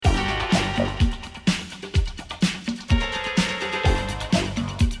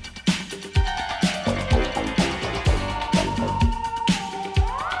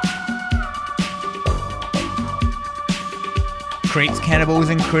Creeps, cannibals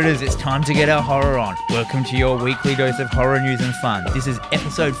and critters, it's time to get our horror on. Welcome to your weekly dose of horror news and fun. This is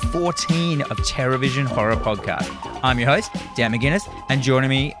episode 14 of TerrorVision Horror Podcast. I'm your host, Dan McGuinness, and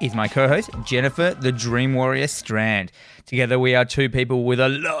joining me is my co-host, Jennifer the Dream Warrior Strand. Together we are two people with a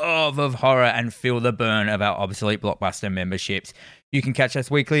love of horror and feel the burn of our obsolete Blockbuster memberships. You can catch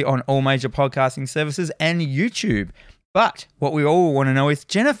us weekly on all major podcasting services and YouTube. But what we all want to know is,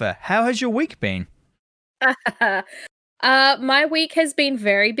 Jennifer, how has your week been? My week has been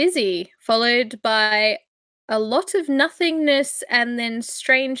very busy, followed by a lot of nothingness and then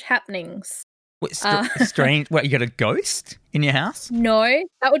strange happenings. What, strange? What, you got a ghost in your house? No,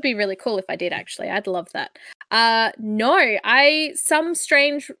 that would be really cool if I did, actually. I'd love that. No, some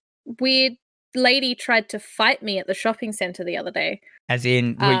strange, weird lady tried to fight me at the shopping centre the other day. As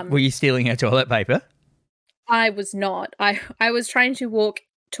in, were you stealing her toilet paper? I was not. I was trying to walk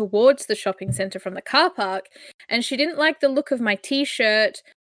towards the shopping centre from the car park, and she didn't like the look of my t-shirt.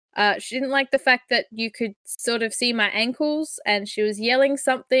 She didn't like the fact that you could sort of see my ankles, and she was yelling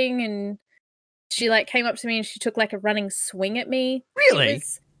something, and she came up to me and she took a running swing at me. Really?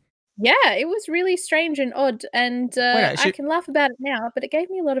 It was really strange and odd, and I can laugh about it now, but it gave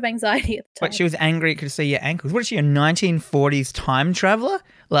me a lot of anxiety at the time. But she was angry it could see your ankles. What is she, a 1940s time traveller?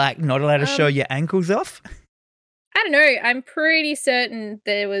 Not allowed to show your ankles off? I don't know. I'm pretty certain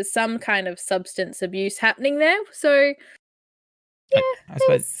there was some kind of substance abuse happening there. So, yeah, I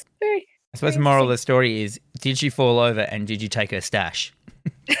suppose the moral of the story is, did she fall over and did you take her stash?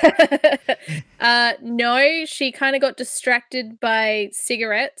 No, she kind of got distracted by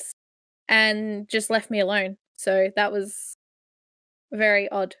cigarettes and just left me alone. So that was very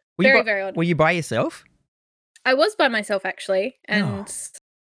odd. Very odd. Were you by yourself? I was by myself, actually. And...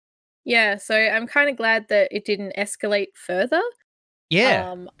 yeah, so I'm kind of glad that it didn't escalate further.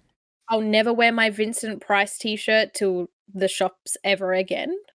 Yeah. I'll never wear my Vincent Price t-shirt to the shops ever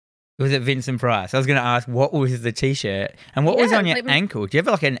again. Was it Vincent Price? I was going to ask, what was the t-shirt? And what was on your ankle? Do you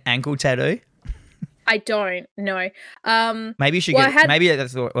have an ankle tattoo? I don't, no. Maybe she maybe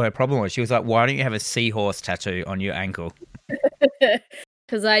that's what her problem was. She was like, why don't you have a seahorse tattoo on your ankle?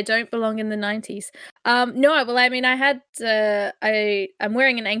 Because I don't belong in the 90s. No, well, I mean, I had, I'm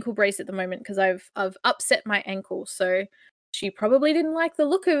wearing an ankle brace at the moment because I've upset my ankle. So she probably didn't like the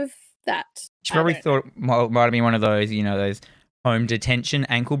look of that. She probably thought it might have been one of those, those home detention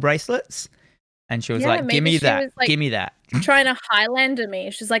ankle bracelets. And she was like, give me that, give me that. Trying to Highlander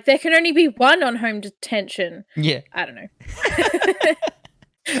me. She's like, there can only be one on home detention. Yeah. I don't know.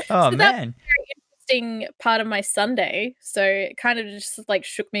 Oh, man. Part of my Sunday, so it kind of just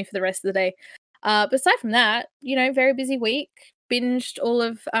shook me for the rest of the day. But aside from that, very busy week. Binged all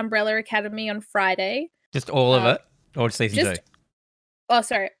of Umbrella Academy on Friday. Just all of it, or season 2? Oh,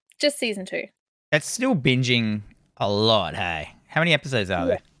 sorry, just season 2. That's still binging a lot. Hey, how many episodes are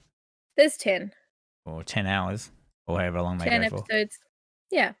there? There's 10. Or 10 hours, or however long they go 10 for. episodes.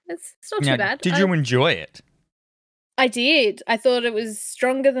 Yeah, it's not too bad. Did you enjoy it? I did. I thought it was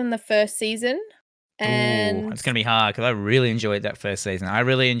stronger than the first season. And it's going to be hard because I really enjoyed that first season. I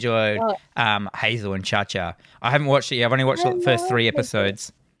really enjoyed Hazel and Cha-Cha. I haven't watched it yet. I've only watched the first 3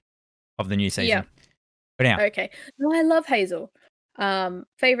 episodes of the new season. Yeah. But now. Okay. No, I love Hazel.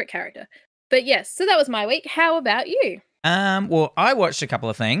 Favorite character. But yes, so that was my week. How about you? Well, I watched a couple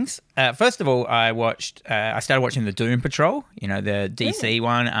of things. First of all, I started watching the Doom Patrol, the DC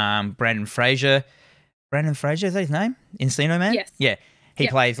one. Brandon Fraser. Brandon Fraser, is that his name? Encino Man? Yes. Yeah. He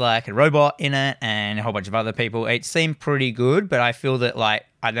plays a robot in it and a whole bunch of other people. It seemed pretty good, but I feel that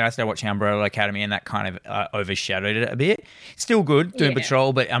then I started watching Umbrella Academy and that kind of overshadowed it a bit. Still good, Doom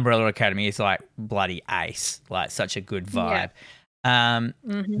Patrol, but Umbrella Academy is bloody ace, such a good vibe. Yeah.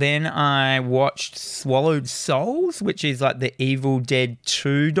 Then I watched Swallowed Souls, which is the Evil Dead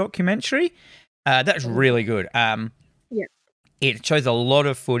 2 documentary. That's really good. It shows a lot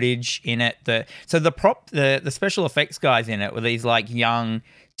of footage in it. The special effects guys in it were these young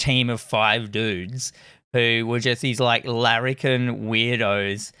team of 5 dudes who were just these larrikin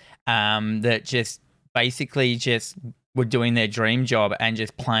weirdos that just basically just were doing their dream job and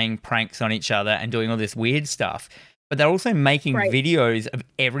just playing pranks on each other and doing all this weird stuff. But they're also making videos of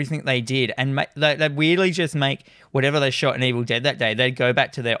everything they did, and they weirdly just make whatever they shot in Evil Dead that day. They'd go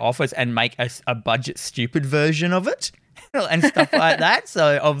back to their office and make a budget stupid version of it. And stuff like that,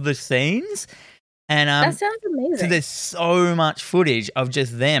 so of the scenes. And That sounds so amazing. there's so much footage of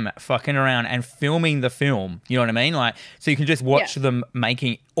just them fucking around and filming the film. You know what I mean? Like, so you can just watch them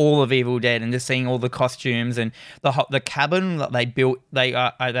making all of Evil Dead and just seeing all the costumes and the cabin that they built. They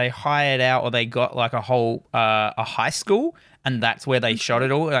hired out, or they got like a whole a high school, and that's where they shot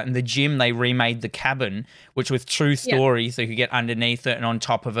it all. And the gym, they remade the cabin, which was true story, so you could get underneath it and on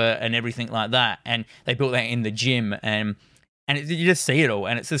top of it and everything like that. And they built that in the gym, and you just see it all,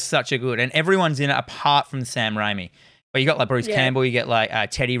 and it's just such a good. And everyone's in it apart from Sam Raimi. But you got like Bruce Campbell, you get like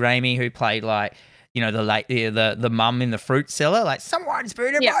Teddy Raimi, who played like, you know, the mum in the fruit cellar, like someone's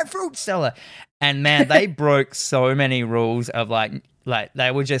been in my fruit cellar. And man, they broke so many rules of like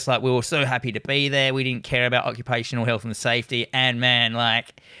they were just like, we were so happy to be there. We didn't care about occupational health and safety. And man,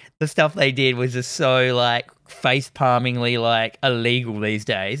 like the stuff they did was just so like face-palmingly like illegal these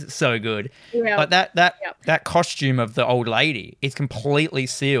days. It's so good. Yeah. Like that costume of the old lady is completely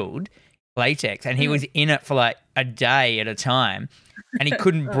sealed latex, and he was in it for like a day at a time, and he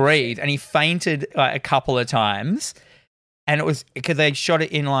couldn't breathe, and he fainted like a couple of times, and it was because they shot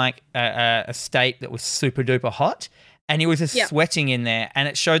it in like a state that was super duper hot, and he was just sweating in there, and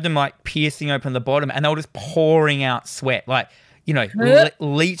it showed them like piercing open the bottom, and they were just pouring out sweat, like, you know,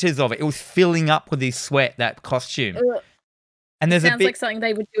 liters of it. It was filling up with his sweat, that costume. And there's sounds like something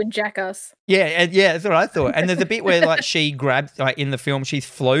they would do in Jackass. Yeah, that's what I thought. And there's a bit where like she grabs, like in the film, she's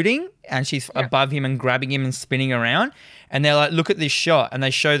floating and she's above him and grabbing him and spinning around. And they're like, look at this shot, and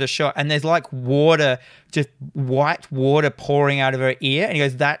they show the shot, and there's like water, just white water pouring out of her ear. And he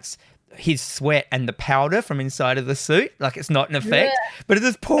goes, that's his sweat and the powder from inside of the suit. Like, it's not an effect, but it's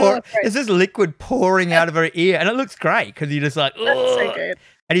just it's this liquid pouring out of her ear, and it looks great because you're just like, that's so good.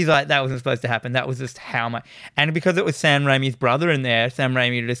 And he's like, that wasn't supposed to happen. That was just how much. And because it was Sam Raimi's brother in there, Sam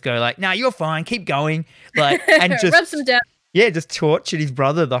Raimi would just go like, "No, you're fine. Keep going." Like, and just rub some down. Yeah, just tortured his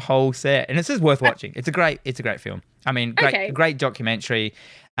brother the whole set, and it's just worth watching. It's a great film. I mean, great documentary.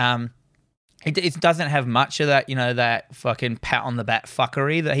 It doesn't have much of that, you know, that fucking pat on the back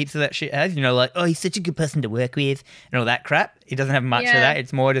fuckery that heaps of that shit has. You know, like, oh, he's such a good person to work with and all that crap. It doesn't have much of that.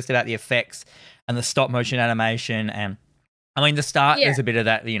 It's more just about the effects and the stop motion animation. And I mean, the start, there's a bit of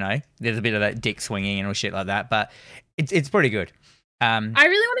that, you know, there's a bit of that dick swinging and all shit like that, but it's pretty good. I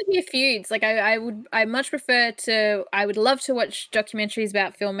really want to hear feuds. Like, I would love to watch documentaries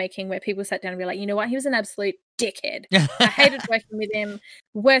about filmmaking where people sat down and be like, you know what, he was an absolute dickhead. I hated working with him.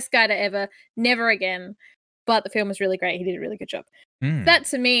 Worst guy to ever. Never again. But the film was really great. He did a really good job. That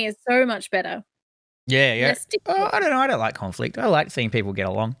to me is so much better. Yeah. Oh, I don't know. I don't like conflict. I like seeing people get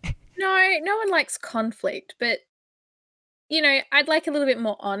along. No one likes conflict, but you know, I'd like a little bit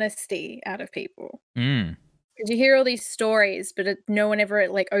more honesty out of people. Because you hear all these stories, but no one ever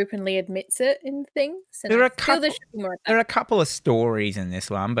like openly admits it in things. And there are a couple of stories in this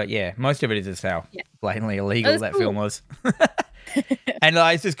one, but yeah, most of it is just how blatantly illegal that film was. And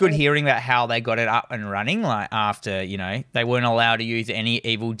it's just good hearing about how they got it up and running. Like, after, you know, they weren't allowed to use any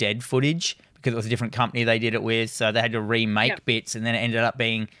Evil Dead footage because it was a different company they did it with, so they had to remake bits, and then it ended up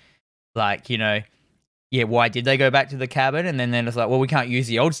being like, you know, yeah, why did they go back to the cabin? And then it's like, well, we can't use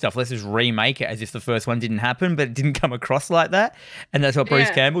the old stuff. Let's just remake it as if the first one didn't happen, but it didn't come across like that. And that's what Bruce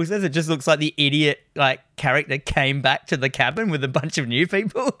Campbell says. It just looks like the idiot like character came back to the cabin with a bunch of new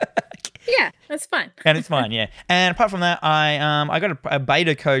people. Yeah, that's fine. And it's fine, yeah. And apart from that, I got a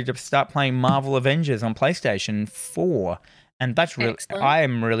beta code to start playing Marvel Avengers on PlayStation 4. And that's really, I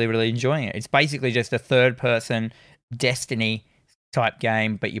am really, really enjoying it. It's basically just a third-person Destiny type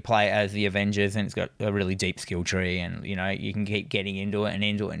game, but you play as the Avengers, and it's got a really deep skill tree, and you know, you can keep getting into it,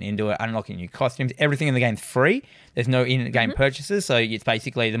 unlocking new costumes. Everything in the game's free. There's no in-game purchases, so it's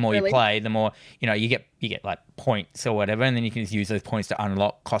basically the more you play, the more, you know, you get like points or whatever, and then you can just use those points to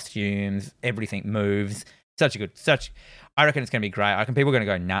unlock costumes. Everything moves. I reckon it's going to be great. I reckon people are going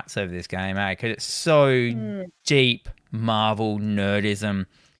to go nuts over this game, because it's so deep Marvel nerdism.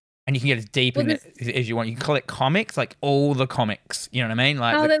 And you can get as deep in it as you want. You can collect comics, like all the comics. You know what I mean?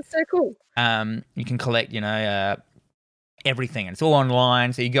 Like, that's so cool. You can collect, you know, everything. And it's all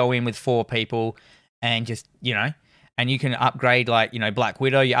online. So you go in with 4 people and just, you know, and you can upgrade, like, you know, Black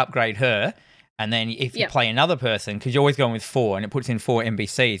Widow, you upgrade her. And then if you play another person, because you're always going with 4, and it puts in 4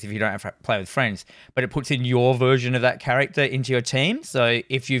 NPCs if you don't have to play with friends, but it puts in your version of that character into your team. So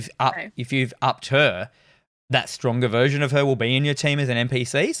if you've upped her, that stronger version of her will be in your team as an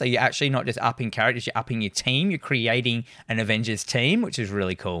NPC. So you're actually not just upping characters, you're upping your team. You're creating an Avengers team, which is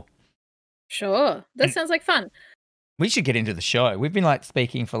really cool. Sure. That sounds like fun. We should get into the show. We've been like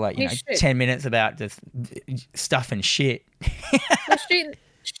speaking for like, 10 minutes about just stuff and shit.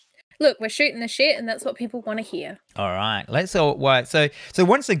 Look, we're shooting the shit, and that's what people want to hear. All right, let's all. Right, so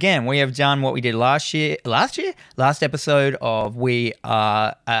once again, we have done what we did last episode of we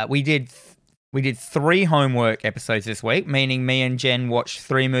did 3 homework episodes this week, meaning me and Jen watched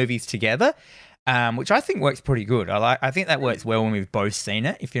 3 movies together, which I think works pretty good. I think that works well when we've both seen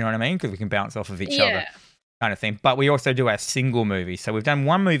it, if you know what I mean, because we can bounce off of each other. Kind of thing. But we also do our single movie. So we've done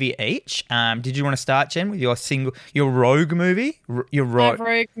 1 movie each. Did you want to start, Jen, with your rogue movie? My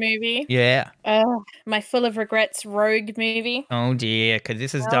rogue movie. Yeah. Oh, my full of regrets rogue movie. Oh dear, because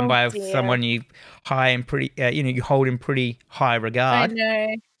this is done by someone you you hold in pretty high regard.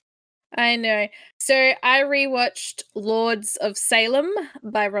 I know. So I rewatched Lords of Salem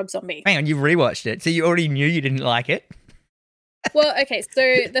by Rob Zombie. Hang on, you rewatched it, so you already knew you didn't like it? Well, okay,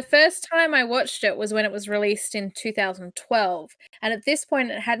 so the first time I watched it was when it was released in 2012. And at this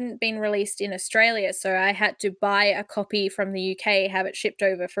point, it hadn't been released in Australia. So I had to buy a copy from the UK, have it shipped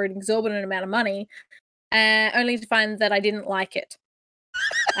over for an exorbitant amount of money, only to find that I didn't like it.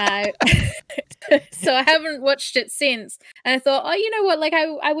 So I haven't watched it since. And I thought, oh, you know what? Like,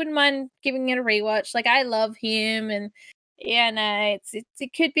 I wouldn't mind giving it a rewatch. Like, I love him. And yeah, no,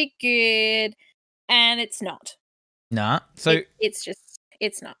 it could be good. And it's not. Nah. So it's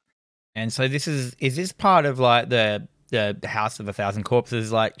not. And so is this part of like the House of a Thousand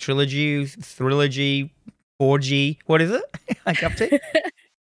Corpses like trilogy, 4G? What is it? Like up to?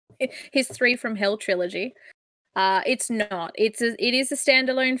 His 3 from Hell trilogy. It's not. It is a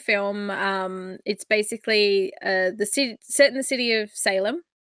standalone film. It's basically set in the city of Salem,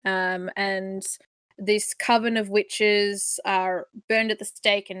 and this coven of witches are burned at the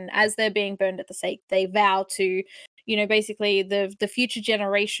stake, and as they're being burned at the stake, they vow to, basically the future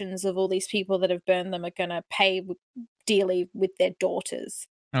generations of all these people that have burned them are going to pay dearly with their daughters.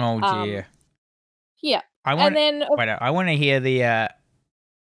 Oh dear. Yeah. I want to hear the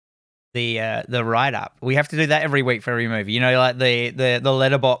write up. We have to do that every week for every movie. Like the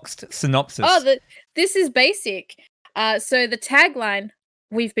letterboxed synopsis. Oh, this is basic. So the tagline: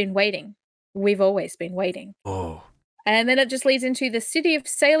 "We've been waiting. We've always been waiting." Oh. And then it just leads into the city of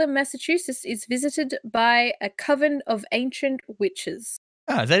Salem, Massachusetts is visited by a coven of ancient witches.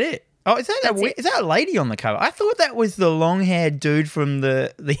 Oh, is that it? Oh, is that a lady on the cover? I thought that was the long-haired dude from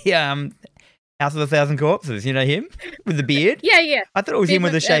the House of a Thousand Corpses. You know him with the beard? Yeah. I thought it was him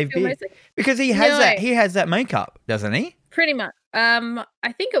with a shaved beard. Because he has that makeup, doesn't he? Pretty much. I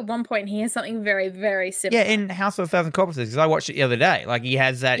think at one point he has something very, very similar. Yeah, in House of a Thousand Corpses, because I watched it the other day. Like he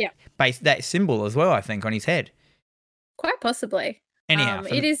has that that symbol as well, I think, on his head. Quite possibly. Anyhow,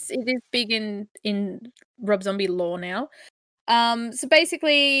 it is big in Rob Zombie lore now. So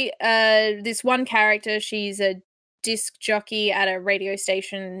basically, this one character, she's a disc jockey at a radio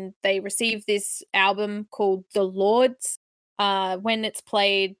station. They receive this album called The Lords. When it's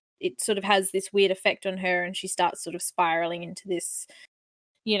played, it sort of has this weird effect on her, and she starts sort of spiraling into this,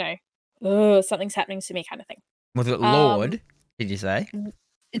 something's happening to me kind of thing. Was it Lord? Did you say?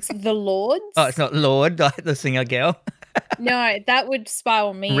 It's The Lords. Oh, it's not Lord, like the singer girl. No, that would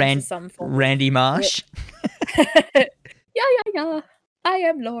spiral me into some form. Randy Marsh. Yeah. I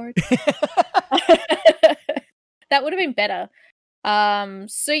am Lord. That would have been better.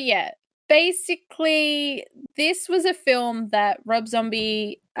 So yeah, basically, this was a film that Rob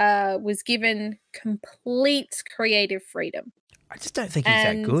Zombie was given complete creative freedom. I just don't think he's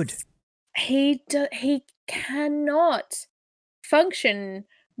that good. He cannot function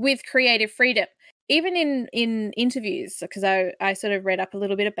with creative freedom. Even in interviews, because I sort of read up a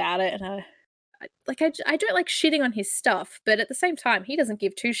little bit about it, and I don't like shitting on his stuff, but at the same time, he doesn't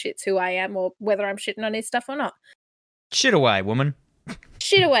give 2 shits who I am or whether I'm shitting on his stuff or not. Shit away, woman.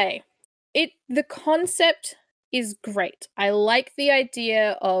 Shit away. The concept is great. I like the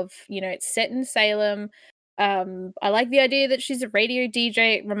idea of, it's set in Salem. I like the idea that she's a radio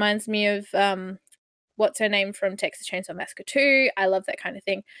DJ. It reminds me of what's her name from Texas Chainsaw Massacre 2. I love that kind of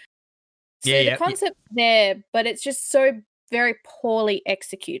thing. So the concept's there, but it's just so very poorly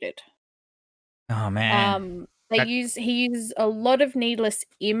executed. Oh man. He uses a lot of needless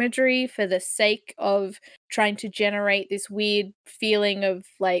imagery for the sake of trying to generate this weird feeling of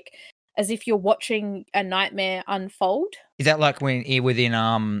like as if you're watching a nightmare unfold. Is that like when within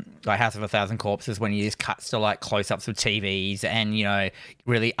like House of a Thousand Corpses when he just cuts to like close-ups of TVs and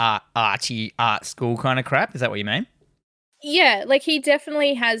really arty art school kind of crap? Is that what you mean? Yeah, like he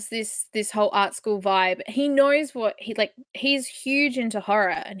definitely has this whole art school vibe. He knows what he's huge into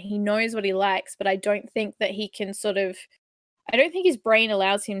horror and he knows what he likes, but I don't think that he can I don't think his brain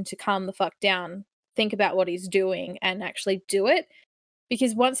allows him to calm the fuck down, think about what he's doing and actually do it.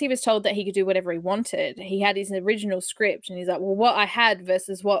 Because once he was told that he could do whatever he wanted, he had his original script and he's like, well, what I had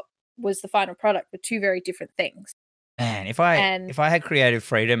versus what was the final product were two very different things. Man, if I had creative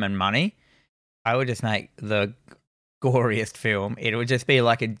freedom and money, I would just make the goriest film. It would just be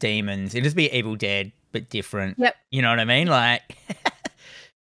like a demons. It'd just be Evil Dead, but different. Yep. You know what I mean? Like.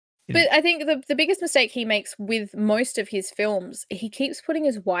 But I think the biggest mistake he makes with most of his films, he keeps putting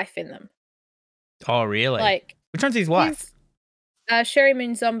his wife in them. Oh, really? Like, which one's his wife? Sherry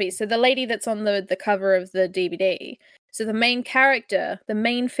Moon Zombie. So the lady that's on the cover of the DVD. So the main character, the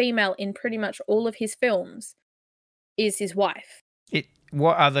main female in pretty much all of his films, is his wife.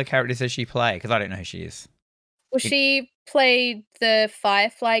 What other characters does she play? Because I don't know who she is. Well, she played the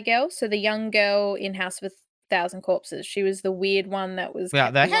Firefly girl, so the young girl in House of 1,000 Corpses. She was the weird one that was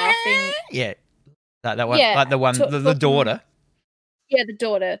laughing. Yeah, that one, like the one, the daughter. Yeah, the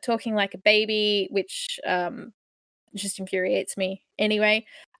daughter talking like a baby, which just infuriates me. Anyway,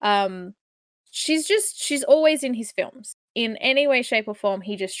 she's always in his films. In any way, shape, or form,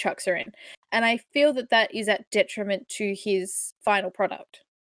 he just chucks her in. And I feel that is at detriment to his final product.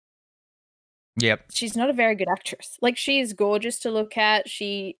 Yep. She's not a very good actress. Like, she is gorgeous to look at.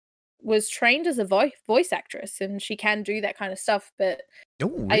 She was trained as a voice actress, and she can do that kind of stuff, but... Oh,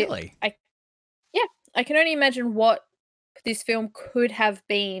 really? I can only imagine what this film could have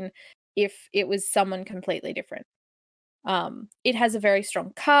been if it was someone completely different. It has a very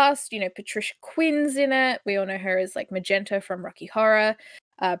strong cast. Patricia Quinn's in it. We all know her as like Magenta from Rocky Horror.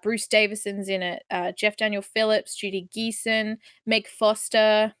 Bruce Davison's in it. Jeff Daniel Phillips, Judy Geeson, Meg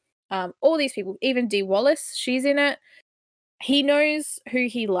Foster, all these people. Even Dee Wallace, she's in it. He knows who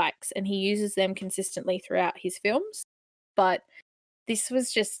he likes and he uses them consistently throughout his films. But this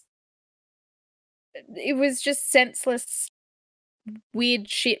was just... It was just senseless, weird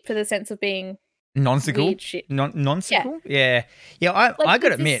shit for the sense of being... Nonsensical? Weird shit. Nonsensical? Yeah. I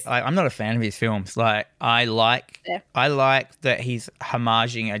gotta admit, I'm not a fan of his films. Like, I like that he's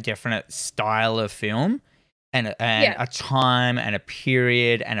homaging a definite style of film and a time and a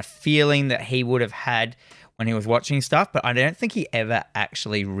period and a feeling that he would have had when he was watching stuff, but I don't think he ever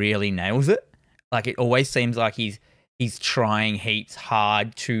actually really nails it. Like, it always seems like he's trying heaps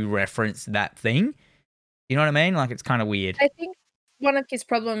hard to reference that thing. You know what I mean? Like, it's kind of weird. I think one of his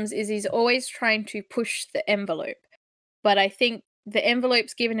problems is he's always trying to push the envelope. But I think the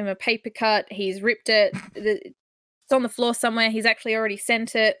envelope's given him a paper cut. He's ripped it. It's on the floor somewhere. He's actually already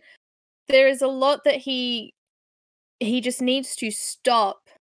sent it. There is a lot that he just needs to stop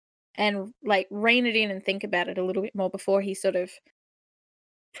and like rein it in and think about it a little bit more before he sort of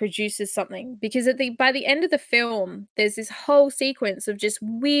produces something. Because by the end of the film, there's this whole sequence of just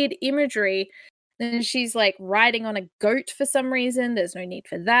weird imagery. And she's like riding on a goat for some reason. There's no need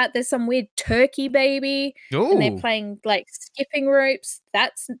for that. There's some weird turkey baby. Ooh. And they're playing like skipping ropes.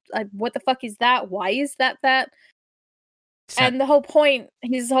 That's like, what the fuck is that? Why is that? And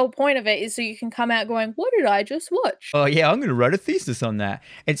his whole point of it is so you can come out going, what did I just watch? Oh yeah, I'm going to write a thesis on that.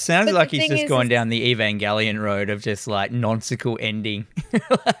 It sounds like he's just gone down the Evangelion road of just like nonsensical ending.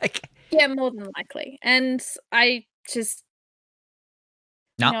 Yeah, more than likely. And I just...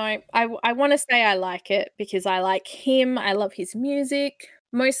 No. I want to say I like it because I like him. I love his music.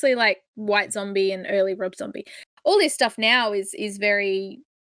 Mostly like White Zombie and early Rob Zombie. All this stuff now is very...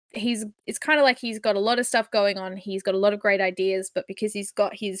 It's kind of like he's got a lot of stuff going on. He's got a lot of great ideas, but because he's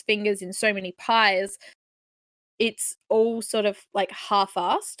got his fingers in so many pies, it's all sort of like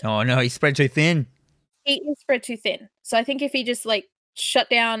half-assed. Oh no, he's spread too thin. He is spread too thin. So I think if he just like shut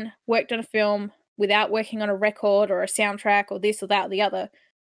down, worked on a film without working on a record or a soundtrack or this or that or the other,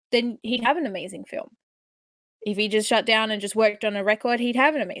 then he'd have an amazing film. If he just shut down and just worked on a record, he'd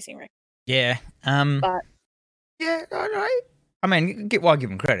have an amazing record. Yeah. But yeah, all right. I mean, give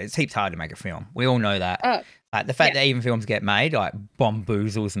him credit. It's heaps hard to make a film. We all know that. Like the fact that even films get made, like,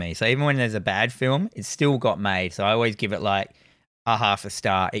 bamboozles me. So even when there's a bad film, it's still got made. So I always give it like a half a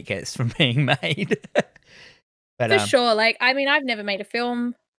star it gets from being made. But, for sure. Like, I mean, I've never made a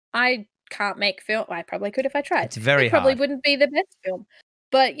film. I can't make film. I probably could if I tried. It's very hard. Probably wouldn't be the best film.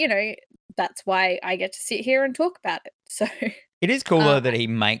 But, that's why I get to sit here and talk about it. So it is cool though that he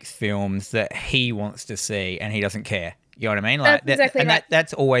makes films that he wants to see and he doesn't care. You know what I mean? Like that's exactly right.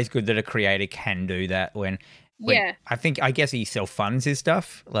 That's always good that a creator can do that when I guess he self-funds his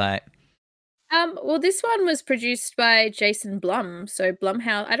stuff. Like well, this one was produced by Jason Blum. So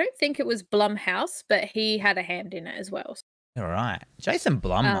Blumhouse, I don't think it was Blumhouse, but he had a hand in it as well. All right. Jason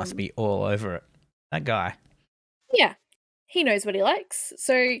Blum must be all over it. That guy. Yeah. He knows what he likes.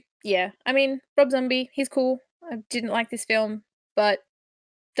 So, yeah. I mean, Rob Zombie, he's cool. I didn't like this film, but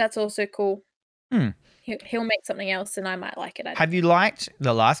that's also cool. He'll make something else and I might like it. Have you liked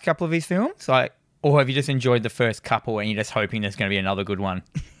the last couple of his films? Or have you just enjoyed the first couple and you're just hoping there's going to be another good one?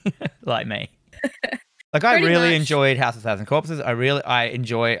 like me. Like I Pretty really much. enjoyed House of Thousand Corpses. I really like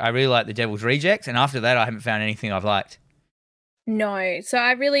The Devil's Rejects, and after that I haven't found anything I've liked. No. So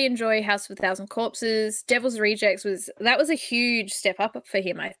I really enjoy House of a Thousand Corpses. Devil's Rejects was a huge step up for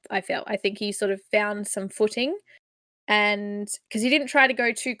him, I felt. I think he sort of found some footing, and because he didn't try to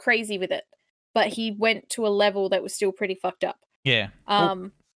go too crazy with it, but he went to a level that was still pretty fucked up. Yeah.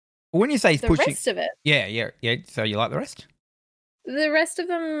 When you say he's The pushing, rest of it, yeah. So you like the rest? the rest of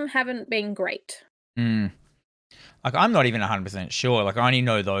them haven't been great. Like I'm not even 100% sure. Like I only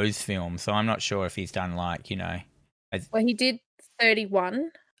know those films, so I'm not sure if he's done like Well, he did 31,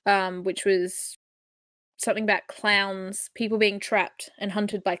 which was something about clowns, people being trapped and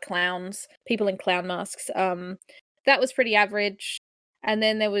hunted by clowns, people in clown masks. That was pretty average. And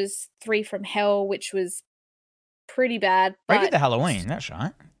then there was 3 from Hell, which was pretty bad. Ray But did the Halloween. That's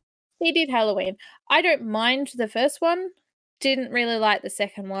right. he did Halloween. I don't mind the first one. Didn't really like the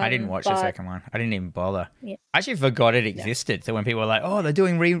second one. I didn't watch the second one. I didn't even bother. Yeah. I actually forgot it existed. So when people were like, "Oh, they're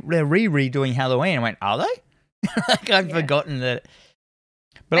redoing Halloween," I went, "Are they?" Like I've forgotten that.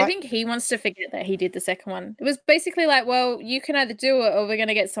 But I think he wants to forget that he did the second one. It was basically like, well, you can either do it or we're going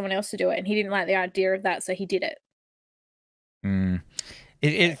to get someone else to do it. And he didn't like the idea of that, so he did it.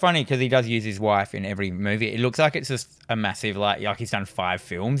 It's funny because he does use his wife in every movie. It looks like it's just a massive, like he's done 5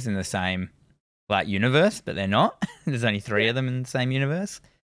 films in the same universe, but they're not. There's only 3 of them in the same universe.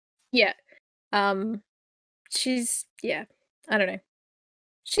 Yeah. She's I don't know.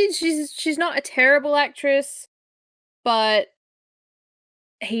 She's not a terrible actress, but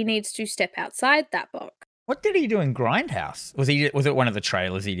he needs to step outside that box. What did he do in Grindhouse? Was it one of the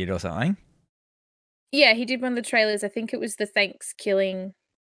trailers he did or something? Yeah, he did one of the trailers. I think it was the Thanksgiving.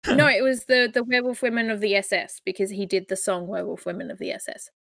 No, it was the Werewolf Women of the SS, because he did the song Werewolf Women of the SS.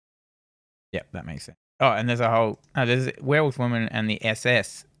 Yep, that makes sense. Oh, and there's there's Werewolf Women and the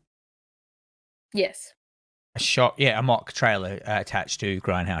SS. Yes. A mock trailer attached to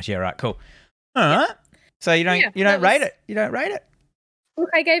Grindhouse. Yeah, right, cool. All right. So you don't rate it. You don't rate it.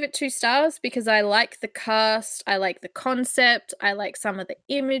 Look, I gave it 2 stars because I like the cast, I like the concept, I like some of the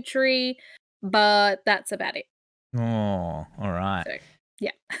imagery, but that's about it. Oh, all right. So,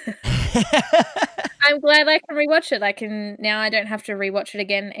 yeah. I'm glad I can rewatch it. I don't have to rewatch it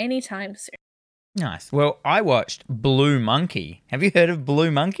again anytime soon. Nice. Well, I watched Blue Monkey. Have you heard of Blue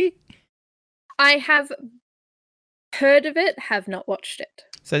Monkey? I have heard of it, have not watched it.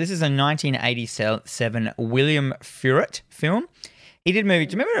 So this is a 1987 William Furret film. He did a movie.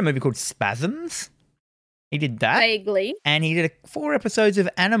 Do you remember a movie called Spasms? He did that. Vaguely. And he did 4 episodes of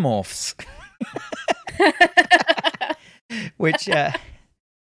Animorphs. Which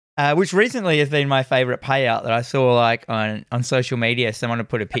recently has been my favorite payout that I saw like on social media. Someone had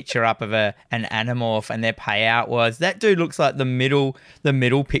put a picture up of an Animorph, and their payout was, that dude looks like the middle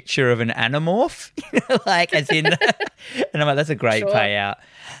picture of an Animorph, like as in. And I'm like, that's a great payout.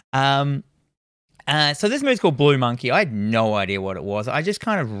 So this movie's called Blue Monkey. I had no idea what it was. I just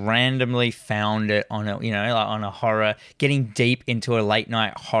kind of randomly found it on on a horror, getting deep into a late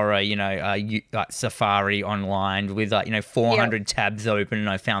night horror, like Safari online with 400 tabs open, and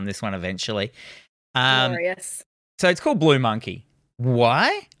I found this one eventually. Glorious. So it's called Blue Monkey.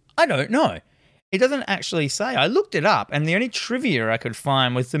 Why? I don't know. It doesn't actually say. I looked it up, and the only trivia I could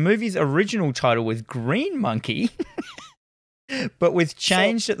find was the movie's original title was Green Monkey. But was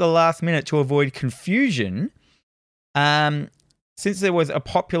changed at the last minute to avoid confusion, since there was a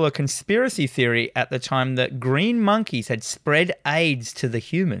popular conspiracy theory at the time that green monkeys had spread AIDS to the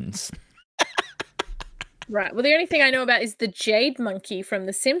humans. Right. Well, the only thing I know about is the jade monkey from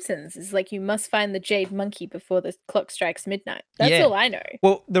The Simpsons. Is like, you must find the jade monkey before the clock strikes midnight. That's all I know.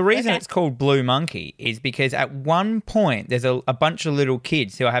 Well, the reason it's called Blue Monkey is because at one point there's a bunch of little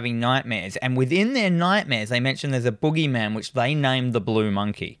kids who are having nightmares, and within their nightmares they mention there's a boogeyman which they named the Blue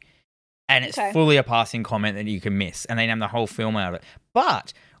Monkey. And it's fully a passing comment that you can miss, and they name the whole film out of it.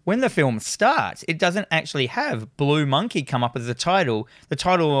 But when the film starts, it doesn't actually have Blue Monkey come up as a title. The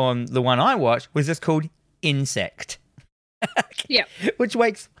title on the one I watched was just called Insect. Yeah. Which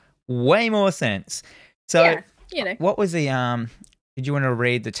makes way more sense. So, what was the did you want to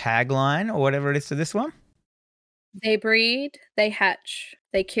read the tagline or whatever it is to this one? They breed, they hatch,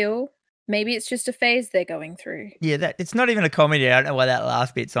 they kill. Maybe it's just a phase they're going through. Yeah, it's not even a comedy. I don't know why that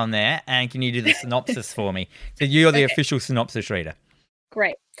last bit's on there. And can you do the synopsis for me? So you're the official synopsis reader.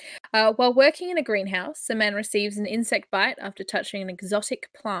 Great. While working in a greenhouse, a man receives an insect bite after touching an exotic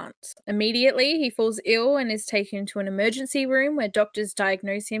plant. Immediately, he falls ill and is taken to an emergency room where doctors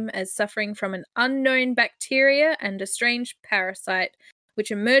diagnose him as suffering from an unknown bacteria and a strange parasite,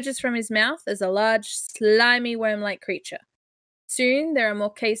 which emerges from his mouth as a large, slimy worm-like creature. Soon, there are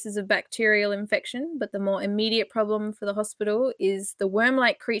more cases of bacterial infection, but the more immediate problem for the hospital is the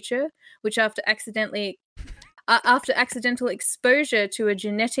worm-like creature, which after accidental exposure to a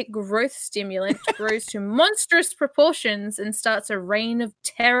genetic growth stimulant grows to monstrous proportions and starts a reign of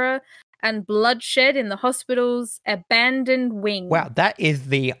terror and bloodshed in the hospital's abandoned wing. Wow, that is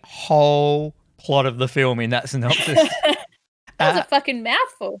the whole plot of the film in that synopsis. That was a fucking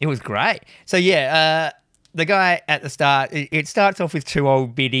mouthful. It was great. So yeah, the guy at the start, it starts off with two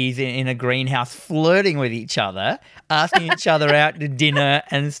old biddies in a greenhouse flirting with each other, asking each other out to dinner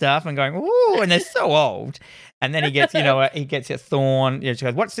and stuff and going, ooh, and they're so old. And then he gets, he gets a thorn. She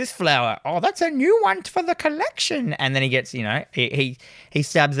goes, what's this flower? Oh, that's a new one for the collection. And then he gets, he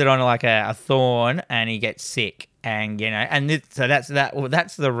stabs it on like a thorn and he gets sick. And, so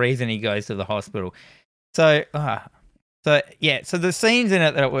that's the reason he goes to the hospital. So the scenes in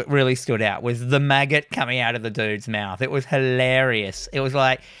it that really stood out was the maggot coming out of the dude's mouth. It was hilarious. It was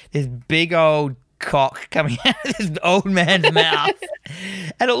like this big old cock coming out of this old man's mouth.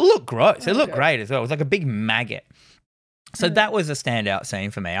 And it looked gross. It looked great as well. It was like a big maggot. So that was a standout scene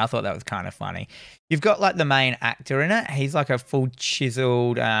for me. I thought that was kind of funny. You've got like the main actor in it. He's like a full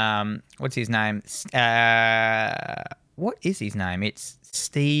chiseled, what's his name? What is his name? It's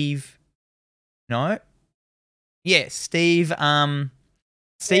Steve. No? Yeah, Steve Railsback,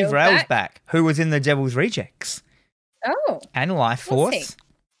 who was in The Devil's Rejects. Oh. And Life Force,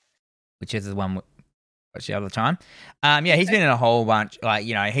 which is the one we watched the other time. He's been in a whole bunch. Like,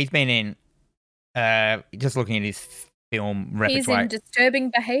 he's been in, just looking at his film repertoire. He's in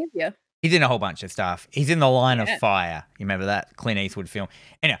Disturbing Behaviour. He's in a whole bunch of stuff. He's in The Line of Fire. You remember that Clint Eastwood film?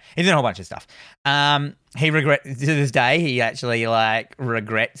 Anyway, he's in a whole bunch of stuff. He regrets, to this day, he actually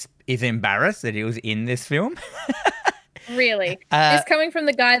is embarrassed that he was in this film. Really? This coming from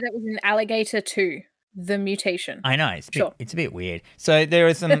the guy that was in Alligator 2, The Mutation. I know. It's a bit weird. So there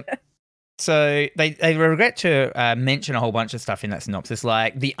are some... So they regret to mention a whole bunch of stuff in that synopsis,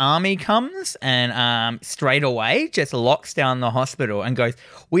 like the army comes and straight away just locks down the hospital and goes,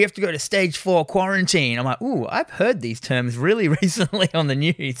 we have to go to stage 4 quarantine. I'm like, ooh, I've heard these terms really recently on the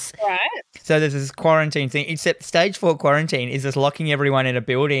news. Right. So there's this quarantine thing, except stage 4 quarantine is just locking everyone in a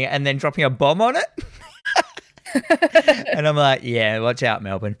building and then dropping a bomb on it. And I'm like, yeah, watch out,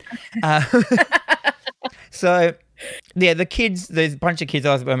 Melbourne. So... Yeah, there's a bunch of kids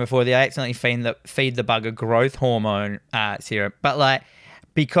I was about before, they accidentally feed the bug a growth hormone syrup. But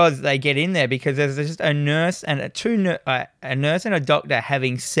because they get in there, because there's just a nurse and a nurse and a doctor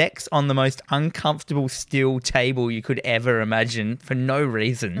having sex on the most uncomfortable steel table you could ever imagine for no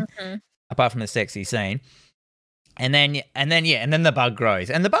reason, apart from the sexy scene. And then the bug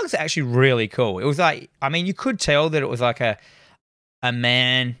grows. And the bug's actually really cool. It was like, you could tell that it was like a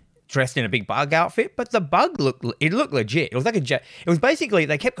man dressed in a big bug outfit, but the bug looked legit. It was like it was basically,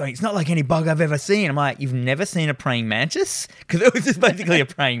 they kept going, it's not like any bug I've ever seen. I'm like, you've never seen a praying mantis? Because it was just basically a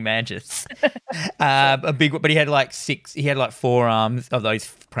praying mantis. A big, but he had like 4 arms of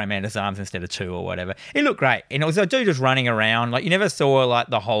those praying mantis arms instead of 2 or whatever. It looked great. And it was a dude just running around. Like, you never saw like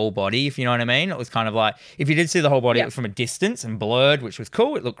the whole body, if you know what I mean. It was kind of like, if you did see the whole body, it was from a distance and blurred, which was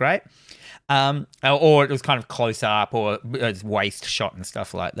cool. It looked great. Or it was kind of close up, or waist shot and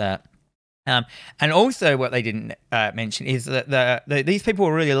stuff like that. And also what they didn't mention is that these people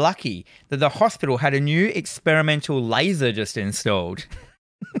were really lucky that the hospital had a new experimental laser just installed.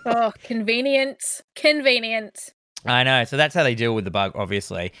 Oh, convenient. I know. So that's how they deal with the bug,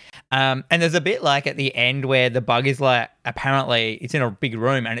 obviously. And there's a bit like at the end where the bug is like, apparently it's in a big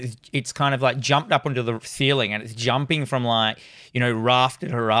room and it's kind of like jumped up onto the ceiling and it's jumping from like, rafter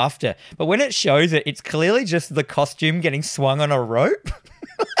to rafter. But when it shows it, it's clearly just the costume getting swung on a rope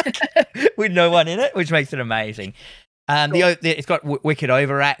with no one in it, which makes it amazing. It's got wicked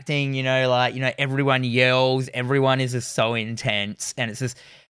overacting, everyone yells, everyone is just so intense, and it's just,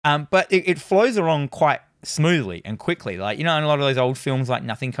 but it flows along quite smoothly and quickly. Like, in a lot of those old films, like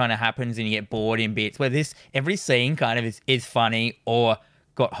nothing kind of happens and you get bored in bits, where every scene kind of is funny or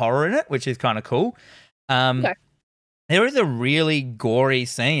got horror in it, which is kind of cool. Okay. There is a really gory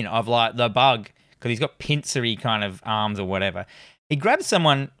scene of like the bug, because he's got pincery kind of arms or whatever. He grabs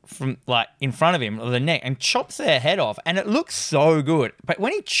someone from like in front of him or the neck and chops their head off, and it looks so good. But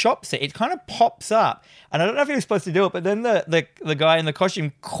when he chops it, it kind of pops up, and I don't know if he was supposed to do it, but then the guy in the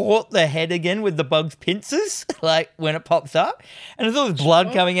costume caught the head again with the bug's pincers, like when it pops up, and there's all this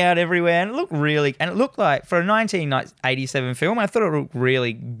blood coming out everywhere, and it looked like for a 1987 film, I thought it looked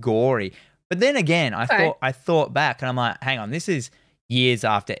really gory. But then again, I thought back, and I'm like, hang on, this is years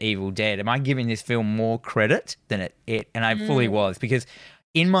after Evil Dead. Am I giving this film more credit than it? And I fully was, because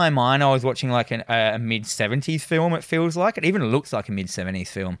in my mind, I was watching like a mid-70s film, it feels like. It even looks like a mid-70s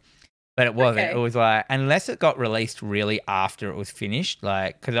film. But it wasn't. Okay. It was like, unless it got released really after it was finished,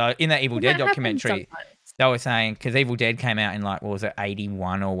 like, because in that Evil Well, Dead that happens documentary, sometimes. they were saying, because Evil Dead came out in like, what was it,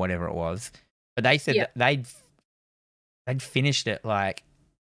 81 or whatever it was. But they said Yeah. that they'd finished it like,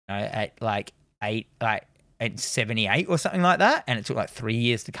 at like at 78 or something like that. And it took like 3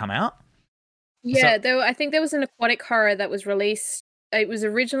 years to come out. Yeah, I think there was an aquatic horror that was released. It was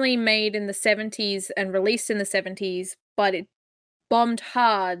originally made in the 70s and released in the 70s, but it bombed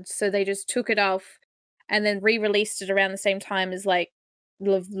hard, so they just took it off and then re-released it around the same time as like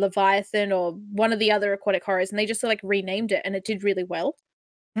Leviathan or one of the other aquatic horrors, and they just like renamed it, and it did really well.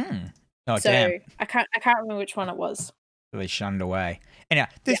 Oh, So damn. I can't remember which one it was. They shunned away. Anyhow,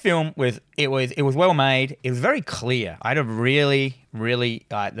 this film was well made. It was very clear. I had a really, really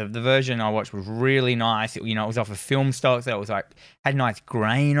the version I watched was really nice. It was off of film stock, so it was like had nice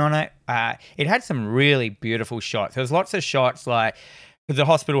grain on it. It had some really beautiful shots. There was lots of shots like because the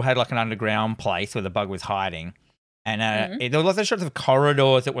hospital had like an underground place where the bug was hiding. And there were lots of shots of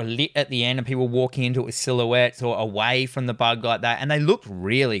corridors that were lit at the end and people walking into it with silhouettes or away from the bug like that. And they looked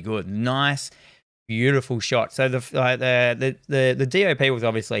really good. Nice, beautiful shots. So the DOP was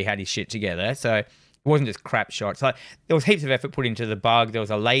obviously had his shit together. So it wasn't just crap shots. Like there was heaps of effort put into the bug. There was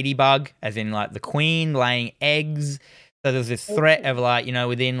a ladybug, as in like the queen laying eggs. So there was this threat of like,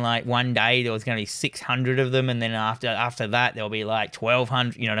 within like one day there was going to be 600 of them, and then after that there'll be like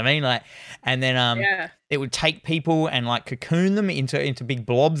 1,200. You know what I mean? Like, and then it would take people and like cocoon them into big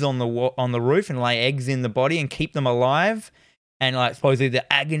blobs on the roof and lay eggs in the body and keep them alive. And like supposedly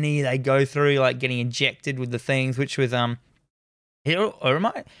the agony they go through, like getting injected with the things, which was a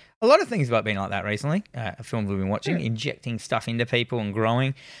lot of things about being like that recently. Films we've been watching, injecting stuff into people and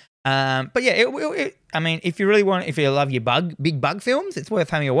growing. But yeah, I mean, if you love your big bug films, it's worth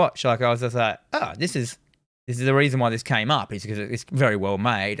having a watch. Like I was just like, oh, this is the reason why this came up is because it's very well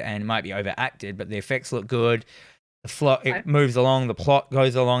made and it might be overacted, but the effects look good. It moves along, the plot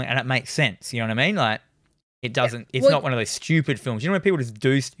goes along, and it makes sense. You know what I mean? Like it doesn't. Yeah. It's not one of those stupid films. You know when people just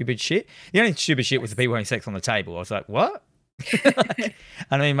do stupid shit? The only stupid shit was the people having sex on the table. I was like, what?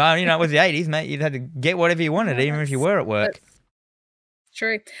 I mean, it was the 80s, mate. You'd had to get whatever you wanted, even if you were at work.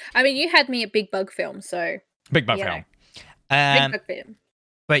 True. I mean, you had me at Big Bug Film, so Big Bug Film. Big Bug Film.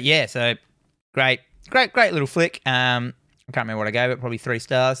 But yeah, so great little flick. I can't remember what I gave it. Probably 3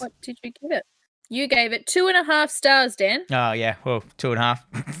 stars. What did you give it? You gave it 2.5 stars, Dan. Oh yeah, well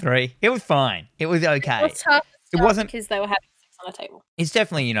 2.5, 3. It was fine. It was okay. It wasn't because they were having sex on a table. It's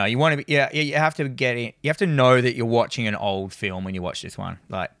definitely you want to be you have to get in. You have to know that you're watching an old film when you watch this one.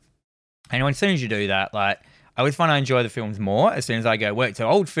 Like, and as soon as you do that, like. I always find I enjoy the films more as soon as I go, well, it's an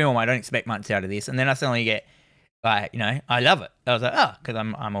old film, I don't expect much out of this. And then I suddenly get, like, I love it. I was like, oh, because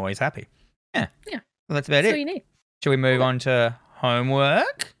I'm always happy. Yeah. Well, that's about it. That's all you need. Should we move on to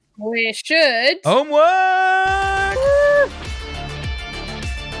homework? We should. Homework!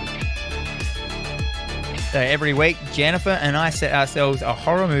 So every week, Jennifer and I set ourselves a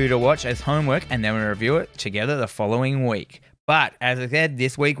horror movie to watch as homework, and then we review it together the following week. But as I said,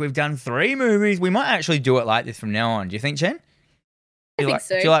 this week we've done 3 movies. We might actually do it like this from now on. Do you think, Jen? I think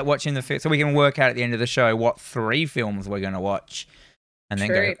so. Do you like watching the film? So we can work out at the end of the show what 3 films we're going to watch, and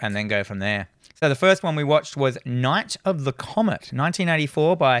then go from there. So the first one we watched was Night of the Comet,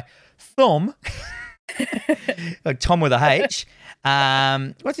 1984 by Thom, like Tom with a H.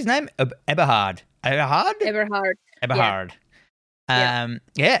 What's his name? Eberhard. Eberhard.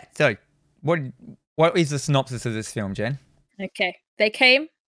 Yeah. So what is the synopsis of this film, Jen? Okay. They came,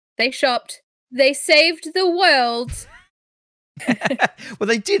 they shopped, they saved the world. Well,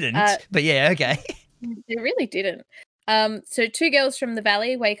 they didn't, but yeah, okay. They really didn't. So 2 girls from the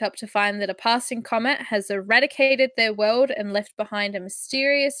valley wake up to find that a passing comet has eradicated their world and left behind a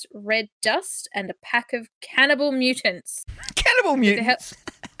mysterious red dust and a pack of cannibal mutants. Cannibal mutants?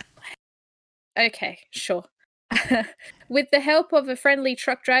 Okay, sure. With the help of a friendly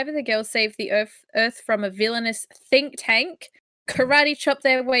truck driver, the girls save the Earth from a villainous think tank, karate chop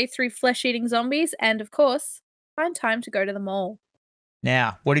their way through flesh-eating zombies, and of course, find time to go to the mall.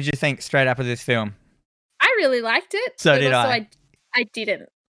 Now, what did you think straight up of this film? I really liked it. So did I. I didn't.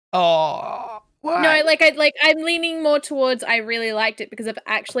 Oh, what? No, I'm leaning more towards I really liked it because I've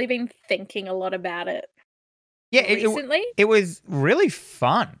actually been thinking a lot about it. Yeah, recently. It was really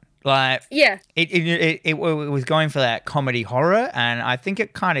fun. Like, yeah, it was going for that comedy horror, and I think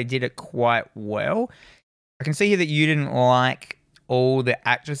it kind of did it quite well. I can see here that you didn't like all the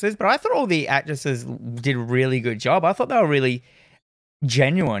actresses, but I thought all the actresses did a really good job. I thought they were really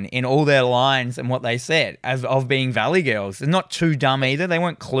genuine in all their lines and what they said as of being Valley Girls. They're not too dumb either. They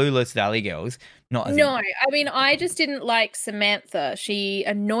weren't clueless Valley Girls. Not as No, I mean, I just didn't like Samantha. She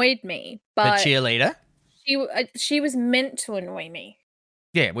annoyed me, the but cheerleader. she was meant to annoy me.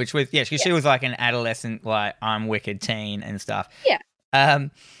 Yeah, which was she was like an adolescent, like I'm wicked teen and stuff. Yeah.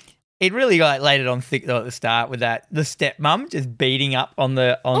 It really like laid it on thick though at the start with that the stepmom just beating up on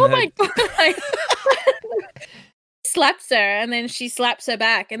the my god. Slaps her and then she slaps her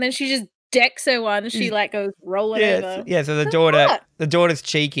back and then she just decks her one. She like goes rolling over. Yeah, so the daughter's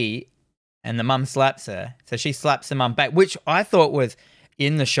cheeky and the mum slaps her. So she slaps the mum back, which I thought was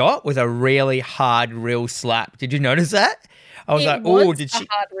in the shot was a really hard real slap. Did you notice that? I was like, "Oh, did she?" A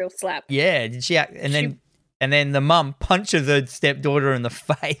hard real slap. Yeah, did she? And then the mum punches her stepdaughter in the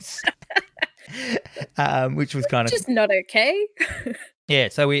face, which was kind of just not okay. Yeah.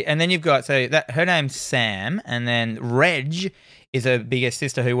 And then you've got her name's Sam, and then Reg is a bigger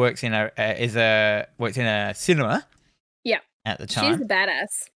sister who works in a cinema. Yeah. At the time, she's a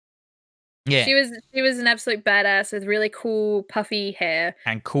badass. Yeah. She was an absolute badass with really cool puffy hair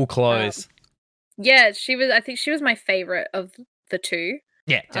and cool clothes. Yeah, I think she was my favorite of the two.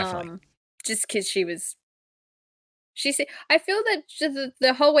 Yeah, definitely. Just because I feel that just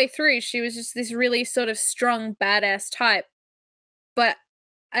the whole way through, she was just this really sort of strong, badass type. But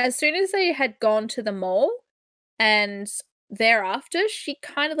as soon as they had gone to the mall and thereafter, she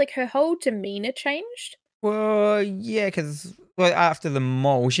kind of like her whole demeanor changed. Well, yeah, because after the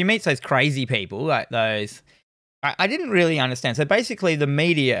mall, she meets those crazy people, like those. I didn't really understand. So basically, the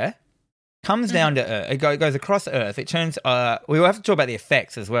media comes down to Earth. It goes across Earth. It turns. We will have to talk about the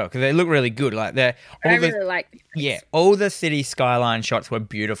effects as well because they look really good. Like I really like. All the city skyline shots were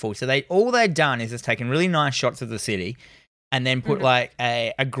beautiful. So all they'd done is just taken really nice shots of the city, and then put like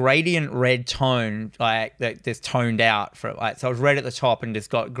a gradient red tone, like that just toned out for like. So it was red at the top and just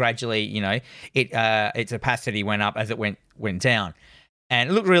got gradually, its opacity went up as it went down. And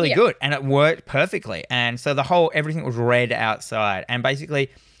it looked really good and it worked perfectly. And so everything was red outside. And basically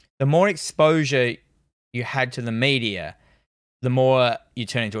the more exposure you had to the media, the more you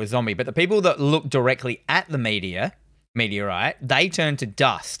turn into a zombie. But the people that look directly at the meteorite, they turn to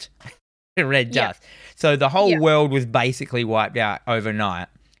dust, red dust. So the whole world was basically wiped out overnight.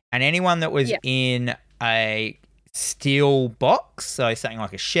 And anyone that was in a steel box, so something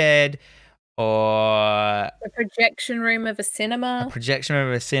like a shed or the projection room of a cinema,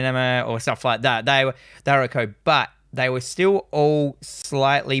 or stuff like that, they were okay. But they were still all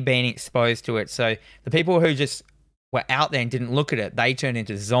slightly being exposed to it. So the people who just were out there and didn't look at it, they turned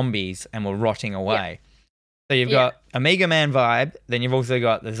into zombies and were rotting away. So you've got a Mega Man vibe, then you've also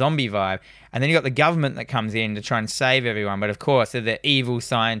got the zombie vibe, and then you've got the government that comes in to try and save everyone. But of course, they're the evil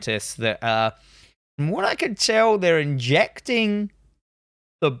scientists that are, from what I could tell, they're injecting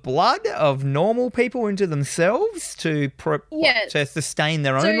the blood of normal people into themselves to sustain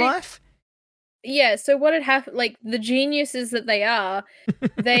their own life. Yeah, so what had happened, like the geniuses that they are,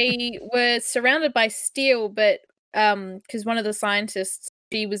 they were surrounded by steel, but because one of the scientists,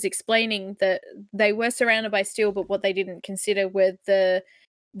 she was explaining that they were surrounded by steel, but what they didn't consider were there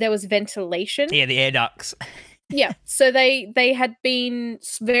was ventilation. Yeah, the air ducts. Yeah, so they had been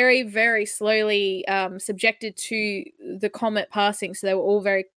very, very slowly subjected to the comet passing, so they were all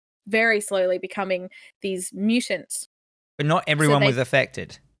very, very slowly becoming these mutants. But not everyone was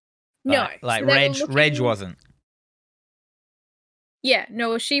affected. No. Like Reg wasn't. Yeah,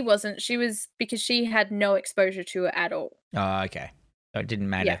 no, she wasn't. She was because she had no exposure to it at all. Oh, okay. So it didn't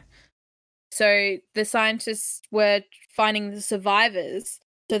matter. Yeah. So the scientists were finding the survivors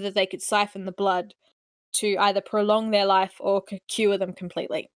so that they could siphon the blood to either prolong their life or cure them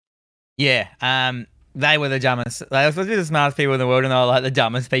completely. Yeah. They were the dumbest. They were supposed to be the smartest people in the world, and they were like the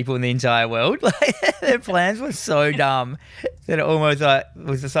dumbest people in the entire world. Like their plans were so dumb that it almost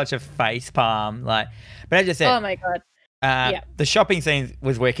was just such a face palm. Like, but as I said, oh my god, the shopping scene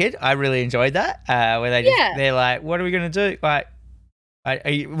was wicked. I really enjoyed that. Where they're like, "What are we gonna do?" Like,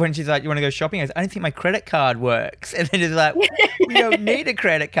 when she's like, "You want to go shopping?" I don't think my credit card works. And then it's like, "We don't need a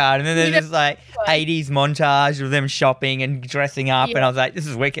credit card." And then there's this like 80s montage of them shopping and dressing up, and I was like, "This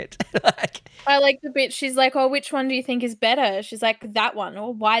is wicked." I like the bit. She's like, "Oh, which one do you think is better?" She's like, "That one."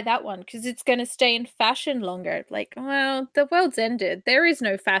 Or why that one? Because it's going to stay in fashion longer. Like, well, the world's ended. There is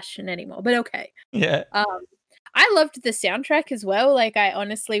no fashion anymore. But okay. Yeah. I loved the soundtrack as well. Like, I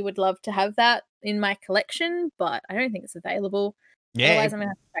honestly would love to have that in my collection, but I don't think it's available. Yeah, otherwise I'm gonna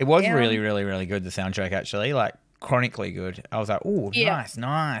have to track it was down. Really, really, really good. The soundtrack actually, like chronically good. I was like, oh, nice.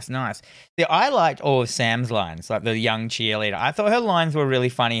 Yeah, I liked all of Sam's lines, like the young cheerleader. I thought her lines were really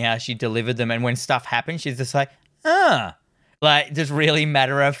funny. How she delivered them, and when stuff happened, she's just like, Like, just really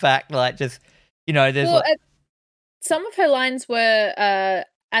matter of fact, like, just, there's Well, some of her lines were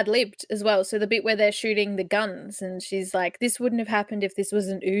ad-libbed as well. So the bit where they're shooting the guns and she's like, "This wouldn't have happened if this was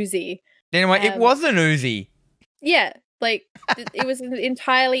an Uzi." anyway, it was an Uzi. Yeah, like it was an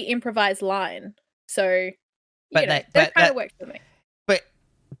entirely improvised line. So that kind of worked for me.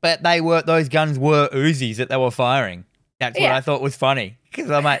 But those guns were Uzis that they were firing. That's what I thought was funny,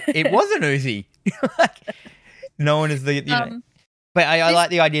 because I'm like, it was an Uzi. Like, no one is But I like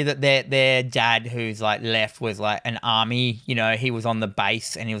the idea that their dad, who's like left, was like an army. He was on the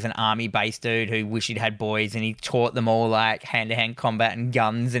base, and he was an army base dude who wished he'd had boys, and he taught them all like hand-to-hand combat and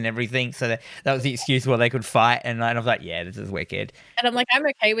guns and everything. So that was the excuse where they could fight. And I was like, yeah, this is wicked. And I'm like, I'm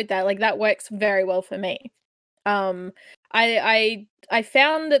okay with that. Like, that works very well for me. I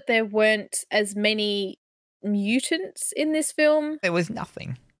found that there weren't as many mutants in this film. There was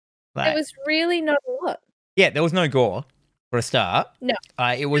nothing. There was really not a lot. Yeah, there was no gore for a start. No.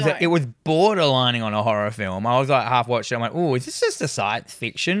 It was borderlining on a horror film. I was like half watching. I'm like, oh, is this just a science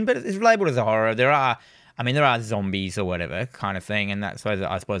fiction? But it's labeled as a horror. There are zombies or whatever kind of thing, and that's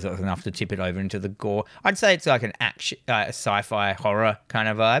I suppose that was enough to tip it over into the gore. I'd say it's like an action, sci-fi horror kind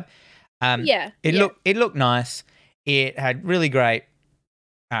of vibe. It looked nice. It had really great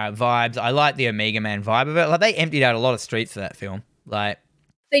vibes. I like the Omega Man vibe of it. Like, they emptied out a lot of streets for that film. Like,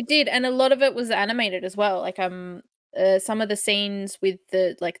 they did, and a lot of it was animated as well. Like some of the scenes with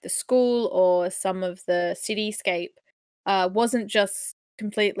the school or some of the cityscape wasn't just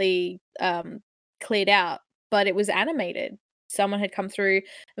completely cleared out, but it was animated. Someone had come through.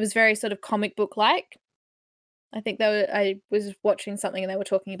 It was very sort of comic book like. I was watching something and they were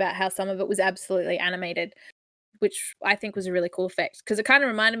talking about how some of it was absolutely animated, which I think was a really cool effect, because it kind of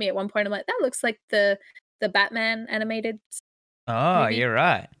reminded me at one point. I'm like, that looks like the Batman animated. Oh, movie. You're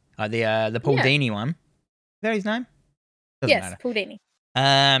right. The Paul Dini one. Is that his name? Doesn't matter. Paul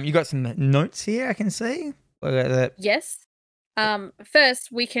Dini. You got some notes here I can see? Yes. First,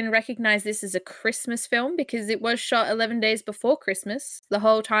 we can recognize this as a Christmas film because it was shot 11 days before Christmas. The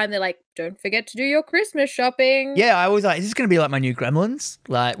whole time they're like, don't forget to do your Christmas shopping. Yeah, I was like, is this going to be like my new Gremlins?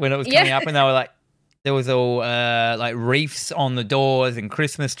 Like, when it was coming up and they were like, there was all like reefs on the doors and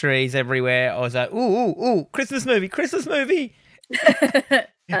Christmas trees everywhere. I was like, ooh, Christmas movie.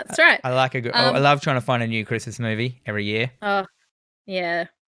 That's right. I like a good. I love trying to find a new Christmas movie every year. Oh, yeah.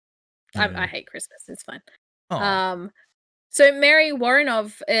 I hate Christmas. It's fine. Oh. So Mary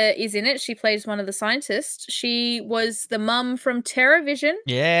Woronov is in it. She plays one of the scientists. She was the mum from TerraVision.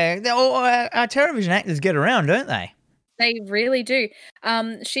 Yeah, our TerraVision actors get around, don't they? They really do.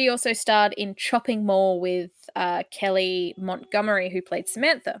 She also starred in Chopping Mall with Kelly Montgomery, who played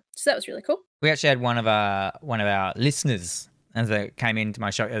Samantha. So that was really cool. We actually had one of our listeners as they came into my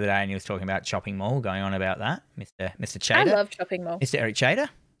shop the other day, and he was talking about Chopping Mall, going on about that. Mr. Chater. I love Chopping Mall. Mr. Eric Chater.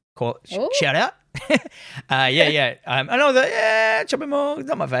 Shout out. Yeah. And I was like, Chopping Mall is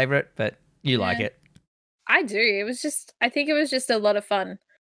not my favorite, but you like it. I do. I think it was just a lot of fun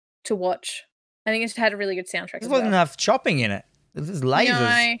to watch. I think it had a really good soundtrack. There wasn't enough chopping in it. It was just lasers.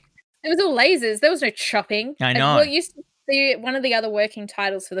 No, it was all lasers. There was no chopping. I know. Well, used to be one of the other working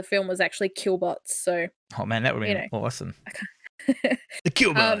titles for the film was actually Killbots. So. Oh man, that would have been awesome. The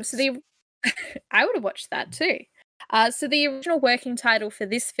Killbots. I would have watched that too. So the original working title for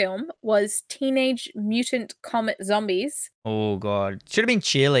this film was Teenage Mutant Comet Zombies. Oh god, should have been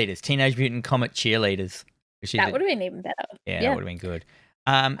Cheerleaders. Teenage Mutant Comet Cheerleaders. That would have been even better. Yeah, that would have been good.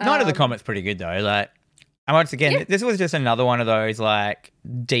 Night of the Comet's pretty good though. Like, and once again, this was just another one of those like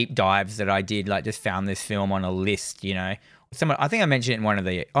deep dives that I did. Like, just found this film on a list. I think I mentioned it in one of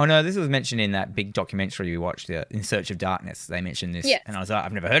the. Oh no, this was mentioned in that big documentary we watched, In Search of Darkness. They mentioned this, and I was like,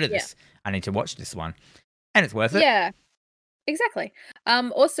 I've never heard of this. I need to watch this one, and it's worth it. Yeah, exactly.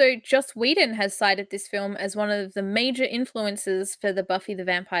 Also, Joss Whedon has cited this film as one of the major influences for the Buffy the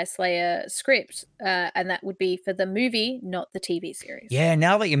Vampire Slayer script, and that would be for the movie, not the TV series. Yeah,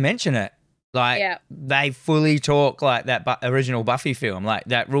 now that you mention it, like they fully talk like that original Buffy film, like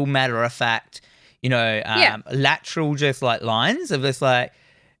that real matter of fact. Lateral just like lines of this, like,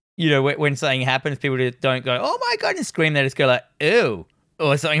 when something happens, people just don't go, oh my God, and scream. They just go like, ew,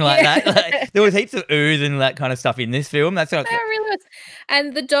 or something like that. Like, there was heaps of oohs and that kind of stuff in this film. That's not. Really was.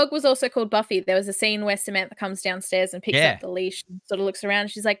 And the dog was also called Buffy. There was a scene where Samantha comes downstairs and picks up the leash and sort of looks around.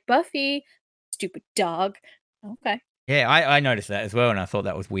 And she's like, Buffy, stupid dog. Okay. Yeah, I noticed that as well, and I thought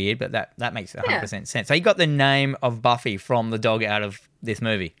that was weird, but that makes 100% sense. So you got the name of Buffy from the dog out of this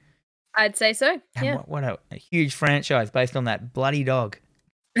movie. I'd say so. And what a huge franchise based on that bloody dog.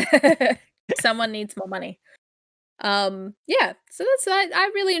 Someone needs more money. So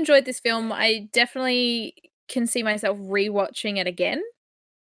I really enjoyed this film. I definitely can see myself rewatching it again.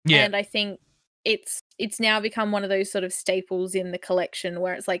 Yeah. And I think it's now become one of those sort of staples in the collection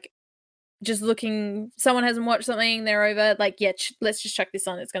where it's like just looking, someone hasn't watched something, they're over, like, yeah, let's just chuck this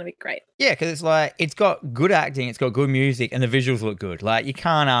on. It's going to be great. Yeah, because it's like it's got good acting, it's got good music, and the visuals look good. Like you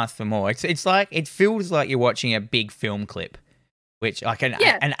can't ask for more. It's like it feels like you're watching a big film clip, which like an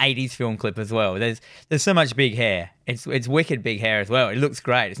 80s film clip as well. There's so much big hair. It's wicked big hair as well. It looks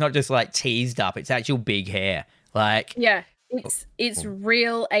great. It's not just like teased up. It's actual big hair. Like it's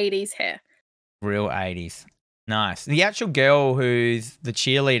real 80s hair. Real 80s. Nice. The actual girl who's the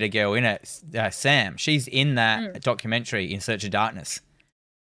cheerleader girl in it, Sam, she's in that documentary, In Search of Darkness.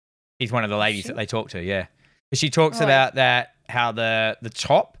 She's one of the ladies that they talk to, yeah. She talks about that, how the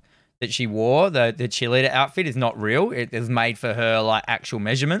top that she wore, the cheerleader outfit is not real. It is made for her, like, actual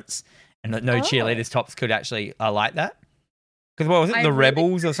measurements, and that no cheerleaders' tops could actually like that. Because what was it, the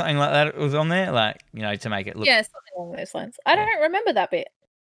Rebels or something like that it was on there? Like, you know, to make it look... Yeah, something along those lines. I don't remember that bit.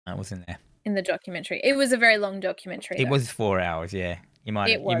 That was in there. In the documentary. It was a very long documentary. It was 4 hours, yeah. You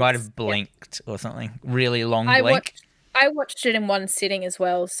might have blinked or something. Really long blink. I watched it in one sitting as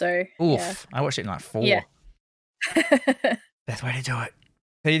well, so... Oof. Yeah. I watched it in like 4. Yeah. That's the way to do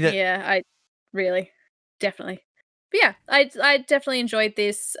it. Yeah, I really, definitely. But yeah, I definitely enjoyed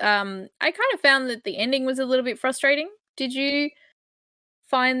this. I kind of found that the ending was a little bit frustrating. Did you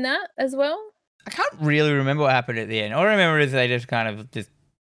find that as well? I can't really remember what happened at the end. All I remember is they just kind of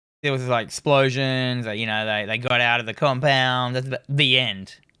there was like explosions. You know, they got out of the compound. That's the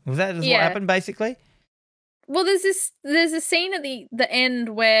end. Was that just what happened basically? Well, there's a scene at the end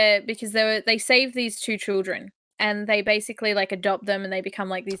where, because they save these 2 children and they basically like adopt them and they become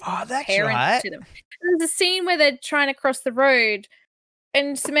like these parents to them. There's a scene where they're trying to cross the road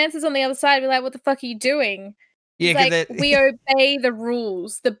and Samantha's on the other side. We're like, what the fuck are you doing? Yeah, like, we obey the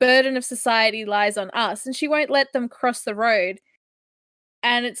rules. The burden of society lies on us, and she won't let them cross the road.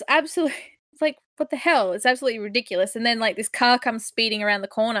 And it's absolutely, it's like, what the hell? It's absolutely ridiculous. And then like this car comes speeding around the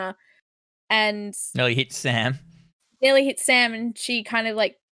corner and nearly hits Sam, and she kind of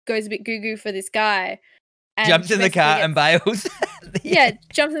like goes a bit goo-goo for this guy. And jumps in the car and bails.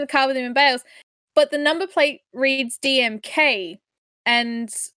 Jumps in the car with him and bails. But the number plate reads DMK,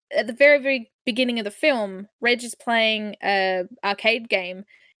 and at the very, very beginning of the film, Reg is playing a arcade game,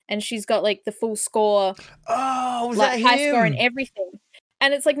 and she's got like the full score. Oh, was like, that high him? Score and everything.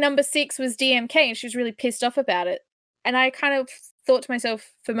 And it's like number 6 was DMK, and she was really pissed off about it. And I kind of thought to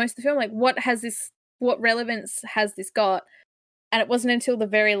myself for most of the film, like, what relevance has this got? And it wasn't until the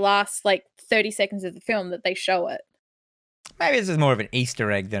very last like 30 seconds of the film that they show it. Maybe this is more of an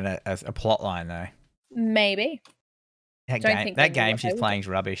Easter egg than a plot line, though. Maybe. That game she's playing is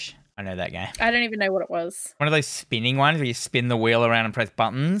rubbish. I know that game. I don't even know what it was. One of those spinning ones where you spin the wheel around and press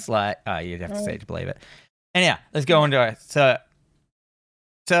buttons. Like, you'd have to see it to believe it. Anyhow, let's go on to it.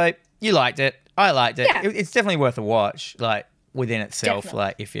 So you liked it. I liked it. Yeah. It's definitely worth a watch. Like, within itself,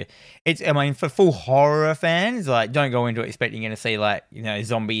 Definitely. Like for full horror fans, like don't go into it expecting you're going to see like, you know,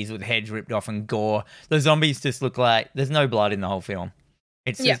 zombies with heads ripped off and gore. The zombies just look like there's no blood in the whole film.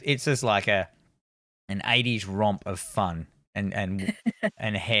 It's just like an 80s romp of fun and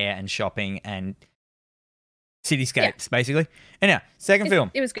and hair and shopping and cityscapes basically. Anyhow, second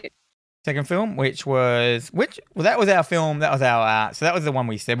film. It was good. Second film, that was our film. That was our so that was the one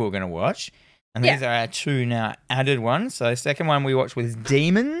we said we were going to watch. And these are our 2 now added ones. So the second one we watched was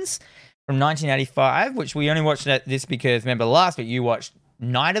Demons from 1985, which we only watched this because, remember, last week you watched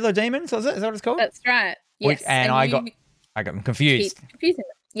Night of the Demons, was it? Is that what it's called? That's right. Yes. I got them confused. Confusing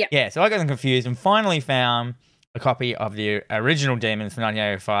them. Yeah. Yeah, so I got them confused and finally found a copy of the original Demons from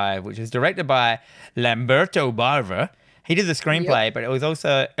 1985, which was directed by Lamberto Bava. He did the screenplay, but it was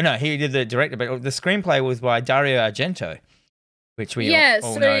also... No, he did the director, but the screenplay was by Dario Argento. Which we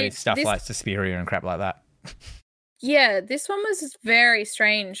all know stuff like Suspiria and crap like that. Yeah, this one was very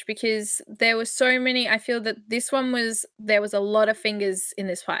strange because there were so many. I feel that there was a lot of fingers in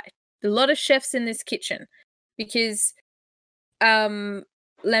this pie. A lot of chefs in this kitchen because Lamberto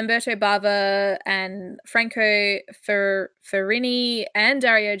Bava and Franco Ferrini and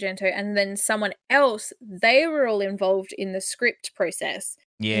Dario Argento and then someone else, they were all involved in the script process.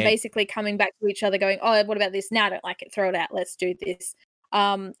 Yeah. Basically coming back to each other going, oh, what about this? No, I don't like it. Throw it out. Let's do this.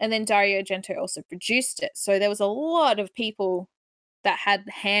 And then Dario Argento also produced it. So there was a lot of people that had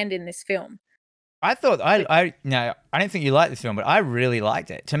hand in this film. I thought, I don't think you liked this film, but I really liked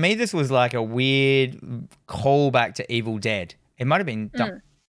it. To me, this was like a weird callback to Evil Dead. It might have been done.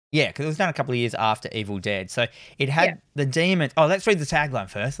 Yeah, because it was done a couple of years after Evil Dead. So it had the demons. Oh, let's read the tagline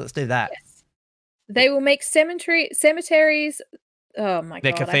first. Let's do that. Yes. They will make cemeteries. Oh my God.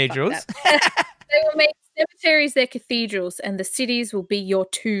 They're cathedrals. They will make cemeteries, they're cathedrals, and the cities will be your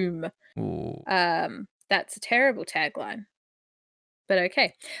tomb. Ooh. That's a terrible tagline. But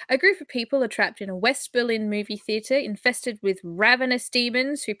okay. A group of people are trapped in a West Berlin movie theater infested with ravenous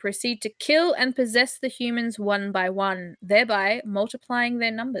demons who proceed to kill and possess the humans one by one, thereby multiplying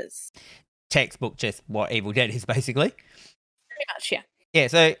their numbers. Textbook, just what Evil Dead is, basically. Pretty much, yeah. Yeah,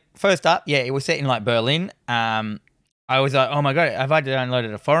 so first up, yeah, it was set in like Berlin. I was like, oh my God, have I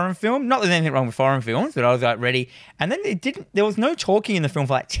downloaded a foreign film? Not that there's anything wrong with foreign films, but I was like ready. And then there was no talking in the film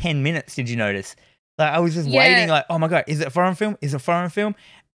for like 10 minutes, did you notice? Like I was just waiting like, oh my God, is it a foreign film? Is it a foreign film?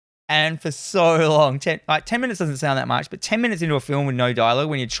 And for so long, 10 minutes doesn't sound that much, but 10 minutes into a film with no dialogue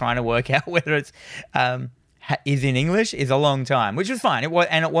when you're trying to work out whether it's is in English is a long time, which was fine. It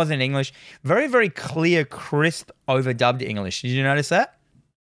was in English. Very, very clear, crisp, overdubbed English. Did you notice that?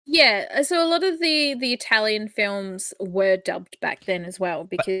 Yeah, so a lot of the Italian films were dubbed back then as well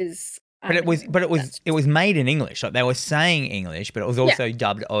because it was made in English. Like they were saying English, but it was also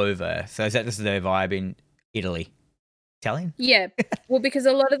dubbed over. So is that just their vibe in Italy? Italian? Yeah. Well, because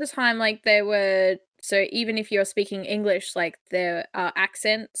a lot of the time like they were, so even if you're speaking English, like there are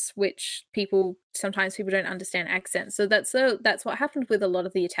accents which sometimes people don't understand accents. So that's what happened with a lot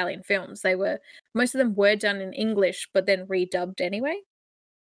of the Italian films. Most of them were done in English but then redubbed anyway.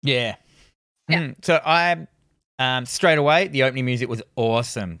 Yeah. So I straight away, the opening music was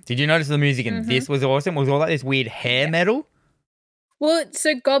awesome. Did you notice the music in this was awesome? It was all like this weird hair metal. Well,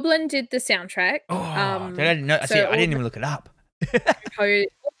 so Goblin did the soundtrack. Oh, I didn't know. I didn't even look it up.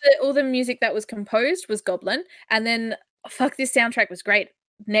 all the music that was composed was Goblin, and then this soundtrack was great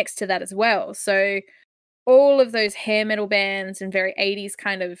next to that as well. So all of those hair metal bands and very 80s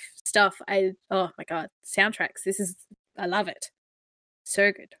kind of stuff. Oh my God, soundtracks. I love it.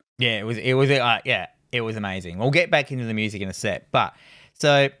 So good. Yeah, it was amazing. We'll get back into the music in a sec, but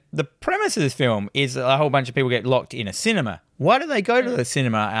so the premise of this film is a whole bunch of people get locked in a cinema. Why do they go to the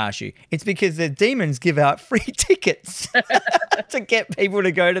cinema, I ask you? It's because the demons give out free tickets to get people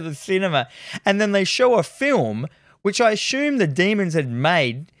to go to the cinema. And then they show a film, which I assume the demons had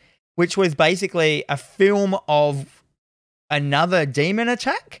made, which was basically a film of another demon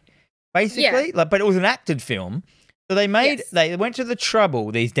attack, basically. But it was an acted film. So they went to the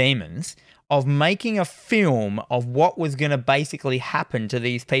trouble, these demons, of making a film of what was going to basically happen to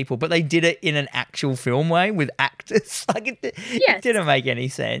these people, but they did it in an actual film way with actors. Like it didn't make any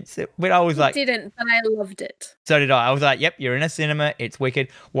sense. But I was like, it didn't, but I loved it. So did I. I was like, yep, you're in a cinema. It's wicked.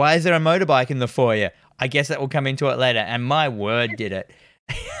 Why is there a motorbike in the foyer? I guess that will come into it later. And my word, did it.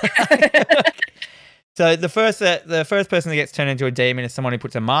 So the first person that gets turned into a demon is someone who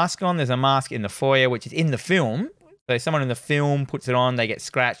puts a mask on. There's a mask in the foyer, which is in the film. So someone in the film puts it on, they get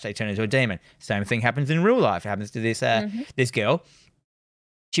scratched, they turn into a demon. Same thing happens in real life. It happens to this girl.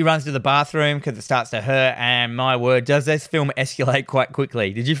 She runs to the bathroom because it starts to hurt, and my word, does this film escalate quite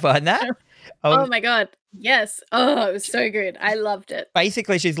quickly. Did you find that? Oh my God. Yes. Oh, it was so good. I loved it.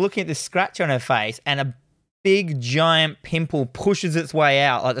 Basically, she's looking at this scratch on her face, and a big giant pimple pushes its way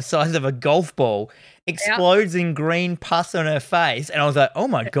out like the size of a golf ball, explodes in green pus on her face, and I was like, oh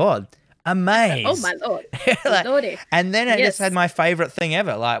my God. Amazed. Oh my Lord. Lordy. And then I just had my favorite thing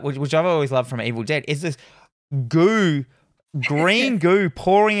ever, like which I've always loved from Evil Dead, is this green goo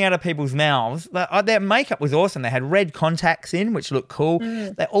pouring out of people's mouths. Their makeup was awesome. They had red contacts in, which looked cool.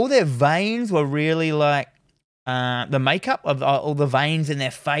 All their veins were really like the makeup of all the veins in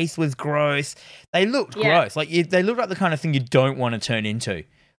their face was gross. They looked gross. Like they looked like the kind of thing you don't want to turn into.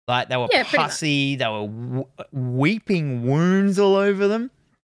 Like they were pussy. They were weeping wounds all over them.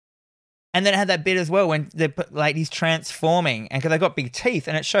 And then it had that bit as well when he's transforming, and because they got big teeth,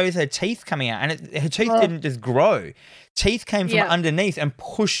 and it shows her teeth coming out, and her teeth didn't just grow; teeth came from underneath and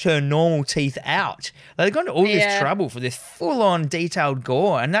pushed her normal teeth out. They've gone to all this trouble for this full-on detailed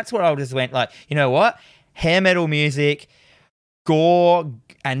gore, and that's where I just went like, you know what? Hair metal music, gore,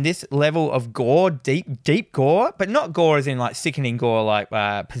 and this level of gore, deep gore, but not gore as in like sickening gore like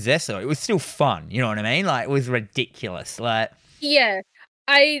Possessor. It was still fun. You know what I mean? Like it was ridiculous. Like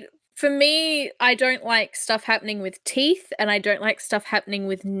For me, I don't like stuff happening with teeth, and I don't like stuff happening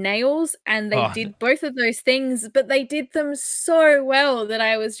with nails, and they did both of those things, but they did them so well that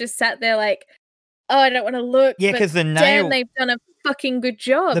I was just sat there like, oh, I don't want to look. Yeah, because the nail... Damn, they've done a fucking good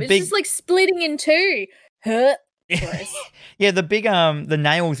job. It's just like splitting in two. Yeah, the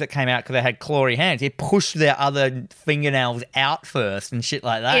nails that came out because they had clawy hands, it pushed their other fingernails out first and shit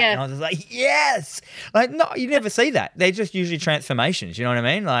like that. And I was just like, yes! Like, no, you never see that. They're just usually transformations, you know what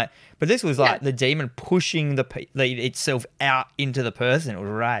I mean? Like, but this was like the demon pushing itself out into the person. It was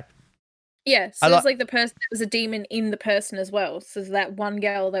right. Yeah, so there's like the person that was a demon in the person as well. So that one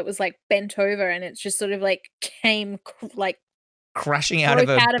girl that was like bent over and it's just sort of like came like crushing out of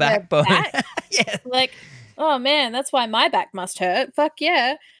her backbone. Back. Yeah. Like, oh man, that's why my back must hurt. Fuck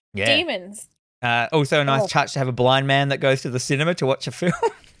yeah. Demons. Also a nice touch to have a blind man that goes to the cinema to watch a film.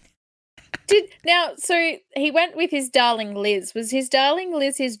 So he went with his darling Liz. Was his darling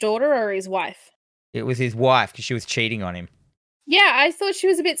Liz his daughter or his wife? It was his wife because she was cheating on him. Yeah, I thought she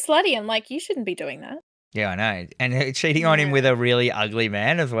was a bit slutty. I'm like, you shouldn't be doing that. Yeah, I know. And cheating on him with a really ugly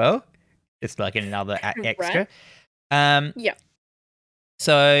man as well. Just like another extra. Yeah.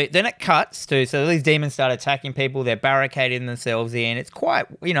 So then it cuts to, so these demons start attacking people. They're barricading themselves in. It's quite,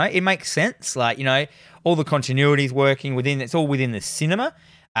 it makes sense. Like, all the continuity's working within, it's all within the cinema.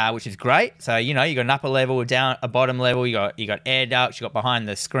 Which is great. So, you got an upper level, a bottom level, you got air ducts, you got behind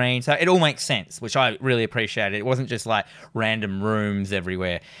the screen. So it all makes sense, which I really appreciated. It wasn't just like random rooms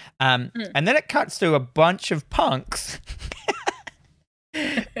everywhere. And then it cuts to a bunch of punks.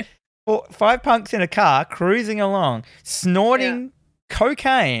 5 punks in a car cruising along, snorting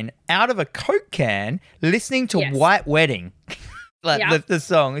cocaine out of a Coke can, listening to White Wedding. The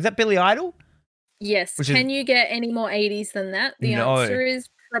song. Is that Billy Idol? Yes. Can you get any more 80s than that? The answer is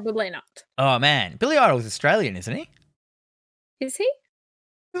probably not. Oh, man. Billy Idol's Australian, isn't he? Is he?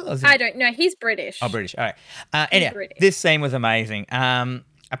 I don't know. He's British. Oh, British. All right. Anyway, this scene was amazing.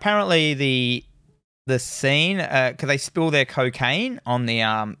 Apparently, the scene, because they spill their cocaine on the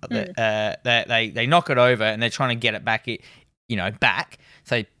they knock it over and they're trying to get it back, back.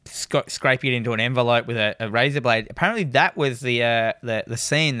 So they scrape it into an envelope with a razor blade. Apparently, that was the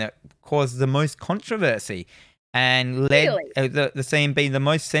scene that caused the most controversy and led the scene being the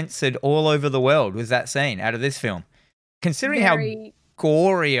most censored all over the world. Was that scene out of this film? Considering how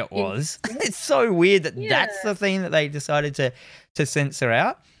gory it was, it's so weird that that's the thing that they decided to censor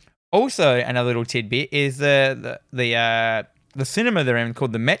out. Also, another little tidbit is the cinema they're in,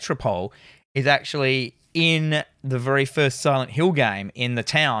 called the Metropole, is actually in the very first Silent Hill game in the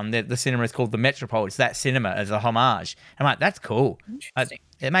town. The cinema is called the Metropole. It's that cinema as a homage. I'm like, that's cool.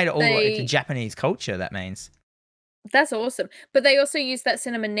 It made it all into Japanese culture, that means. That's awesome. But they also use that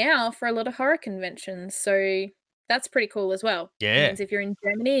cinema now for a lot of horror conventions. So that's pretty cool as well. Yeah. It means if you're in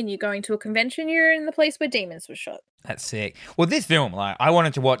Germany and you're going to a convention, you're in the place where Demons was shot. That's sick. Well, this film, I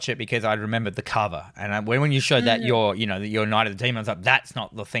wanted to watch it because I remembered the cover. And when you showed that your Night of the Demons, I was like, that's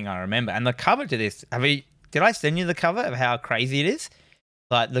not the thing I remember. And the cover to this, did I send you the cover of how crazy it is?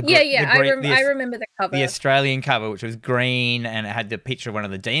 Like I remember the cover. The Australian cover, which was green and it had the picture of one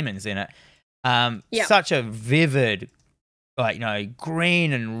of the demons in it. Such a vivid,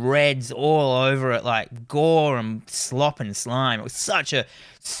 green and reds all over it, like gore and slop and slime. It was such a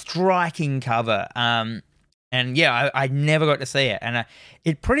striking cover. I never got to see it. And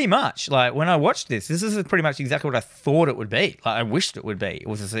it pretty much, when I watched this is pretty much exactly what I thought it would be. Like, I wished it would be. It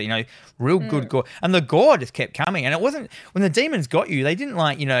was just, real good gore. And the gore just kept coming. And it wasn't, when the demons got you, they didn't,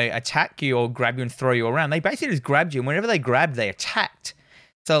 attack you or grab you and throw you around. They basically just grabbed you. And whenever they grabbed, they attacked.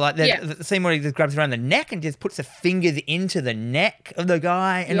 So, the scene where he just grabs around the neck and just puts the fingers into the neck of the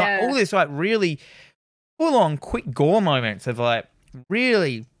guy. And, all this, really full-on quick gore moments of,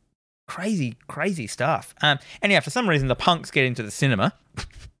 really crazy stuff. Anyhow, for some reason, the punks get into the cinema.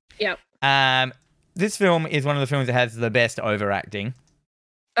 Yep. This film is one of the films that has the best overacting.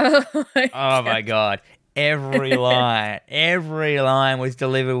 Oh my God. Every line was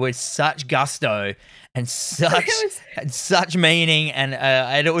delivered with such gusto and such meaning,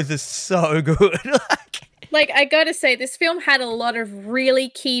 and it was just so good. I gotta say, this film had a lot of really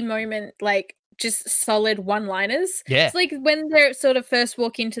key moment, just solid one-liners. Yeah. It's when they're sort of first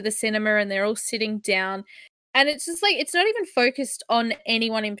walk into the cinema and they're all sitting down, and it's just it's not even focused on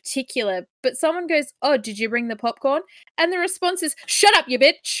anyone in particular, but someone goes, "Oh, did you bring the popcorn?" And the response is, "Shut up, you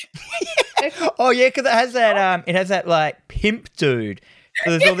bitch." Oh yeah, because it has that pimp dude.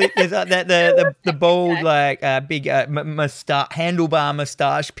 So there's all the bald big handlebar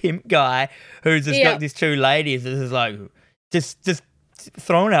mustache pimp guy who's just got these two ladies. This is just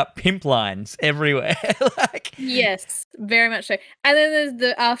throwing up pimp lines everywhere. Yes, very much so. And then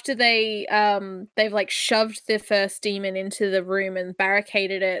there's after they've shoved the first demon into the room and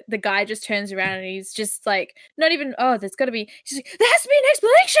barricaded it, the guy just turns around and he's just not even, there's got to be, he's like, there has to be an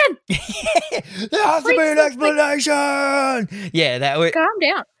explanation. There has to be an explanation. Calm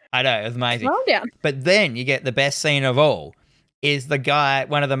down. I know, it was amazing. Calm down. But then you get the best scene of all is the guy,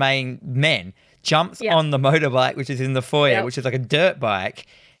 one of the main men, jumps on the motorbike, which is in the foyer, which is like a dirt bike,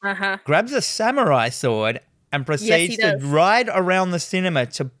 grabs a samurai sword and proceeds to ride around the cinema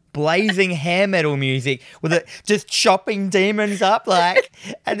to blazing hair metal music with it just chopping demons up, like,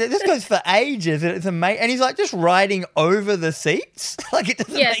 and it just goes for ages, and it's amazing. And he's like just riding over the seats, like it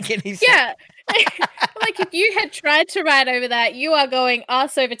doesn't make any sense. Yeah. Like if you had tried to ride over that, you are going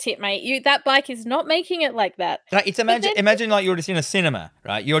arse over tit, mate. That bike is not making it like that. Like it's imagine like you're just in a cinema,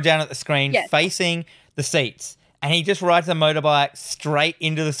 right? You're down at the screen facing the seats, and he just rides a motorbike straight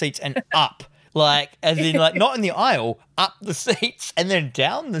into the seats and up. Like, as in, like, not in the aisle, up the seats and then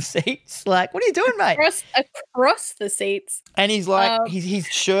down the seats. Like, what are you doing, mate? Across the seats. And he's like, his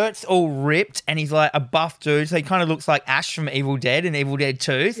shirt's all ripped, and he's like a buff dude. So he kind of looks like Ash from Evil Dead and Evil Dead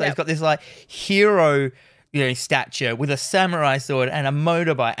 2. So he's got this, like, hero, stature with a samurai sword and a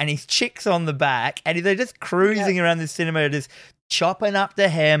motorbike, and his chick's on the back, and they're just cruising around the cinema, just chopping up the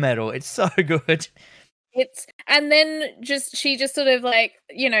hair metal. It's so good. And then she just sort of like,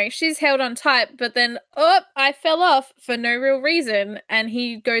 she's held on tight, but then I fell off for no real reason, and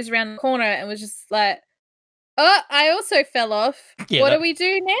he goes around the corner and was just like, I also fell off. What do we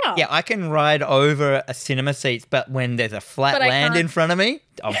do now? Yeah, I can ride over a cinema seats, but when there's a flat land in front of me,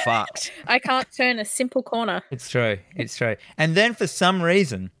 I'm fucked. I can't turn a simple corner. It's true. And then for some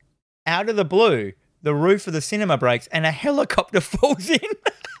reason, out of the blue, the roof of the cinema breaks and a helicopter falls in.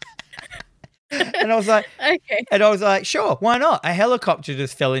 And I was like, okay. And I was like, sure, why not? A helicopter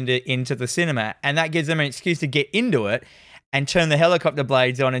just fell into the cinema, and that gives them an excuse to get into it and turn the helicopter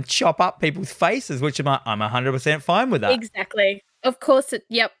blades on and chop up people's faces, which I'm 100% fine with that. Exactly. Of course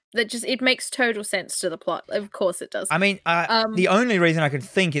it makes total sense to the plot. Of course it does. I mean, the only reason I could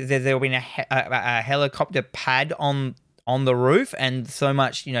think is that there will be a helicopter pad on the roof, and so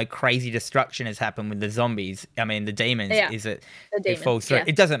much, crazy destruction has happened with the zombies. I mean, the demons, it falls through. Yeah.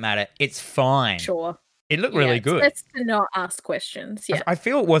 It doesn't matter. It's fine. Sure. It looked really good. Let's not ask questions. Yeah. I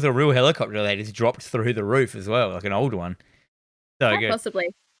feel it was a real helicopter that just dropped through the roof as well, like an old one. So good. Possibly.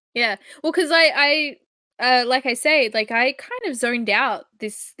 Yeah. Well, because I like I say, like I kind of zoned out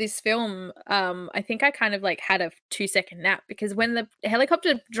this film. I think I kind of like had a 2-second nap, because when the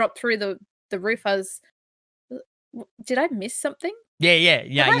helicopter dropped through the roof, did I miss something? Yeah,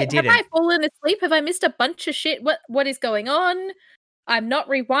 you did. Have I fallen asleep? Have I missed a bunch of shit? What is going on? I'm not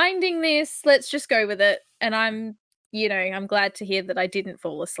rewinding this. Let's just go with it. And I'm glad to hear that I didn't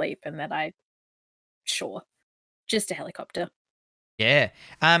fall asleep, and that just a helicopter. Yeah.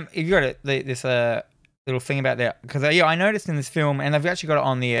 You've got this little thing about that, because I noticed in this film, and they've actually got it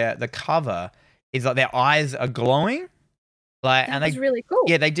on the cover, is like their eyes are glowing. Like, that was really cool.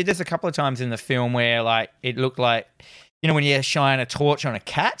 Yeah, they did this a couple of times in the film where, like, it looked like, when you shine a torch on a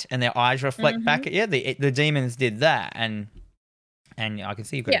cat and their eyes reflect back at you. The demons did that, and I can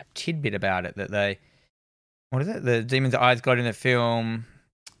see you've got a tidbit about it that what is it? The demons' eyes got in the film,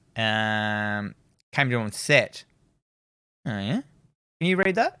 came to on set. Oh yeah, can you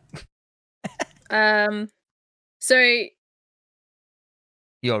read that? So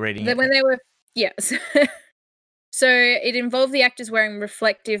you're reading when they were So it involved the actors wearing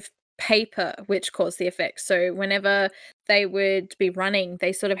reflective paper, which caused the effect. So whenever they would be running,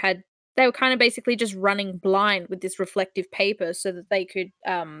 they were kind of basically just running blind with this reflective paper, so that they could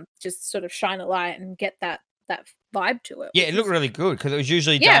just sort of shine a light and get that vibe to it. Yeah, it looked really good, because it was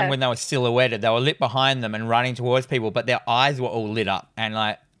usually done when they were silhouetted. They were lit behind them and running towards people, but their eyes were all lit up,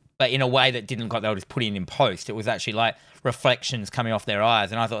 and but in a way that didn't look like they were just putting in post. It was actually like reflections coming off their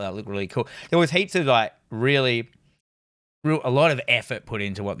eyes, and I thought that looked really cool. There was heaps of like a lot of effort put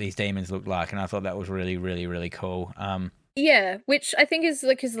into what these demons looked like, and I thought that was really, really, really cool. Yeah, which I think is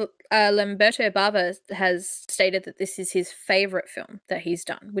because Lamberto Bava has stated that this is his favorite film that he's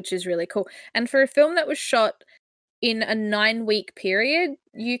done, which is really cool. And for a film that was shot in a 9-week period,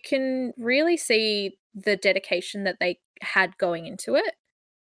 you can really see the dedication that they had going into it.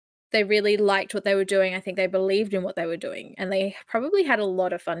 They really liked what they were doing. I think they believed in what they were doing, and they probably had a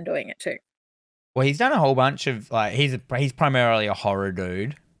lot of fun doing it too. Well, he's done a whole bunch of like he's primarily a horror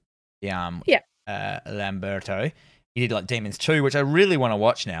dude. Lamberto. He did like Demons 2, which I really want to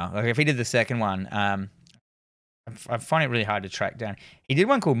watch now. Like if he did the second one, I find it really hard to track down. He did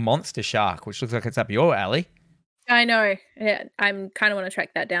one called Monster Shark, which looks like it's up your alley. I know. Yeah, I'm kind of want to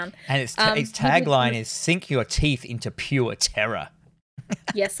track that down. And its tagline is "Sink your teeth into pure terror."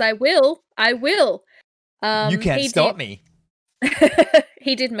 Yes, I will. I will. You can't stop me.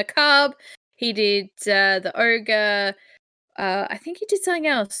 He did Macabre. He did the Ogre. I think he did something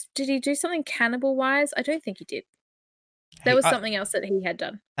else. Did he do something cannibal-wise? I don't think he did. There was something else that he had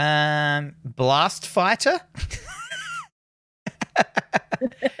done. Blast Fighter.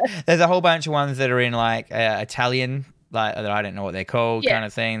 There's a whole bunch of ones that are in like Italian, like that I don't know what they're called, kind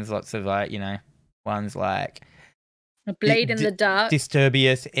of things. Lots of like ones like A blade in the dark.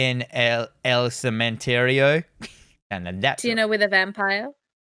 Disturbius in el Cementerio. And then that's Dinner with a Vampire.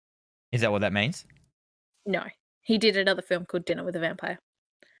 Is that what that means? No. He did another film called Dinner with a Vampire.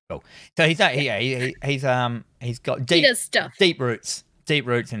 Cool. So he's got deep roots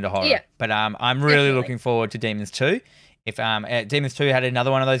into horror. Yeah, but I'm really definitely. looking forward to Demons 2. If Demons 2 had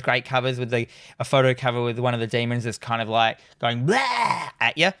another one of those great covers with a photo cover with one of the demons that's kind of like going blah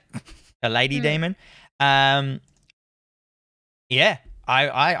at you, a lady demon. Yeah,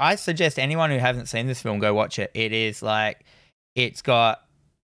 I suggest anyone who hasn't seen this film go watch it. It is like, it's got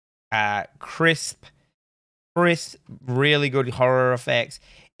crisp, really good horror effects.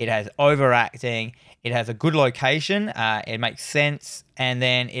 It has overacting. It has a good location. It makes sense. And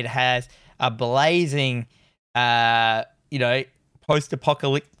then it has a blazing,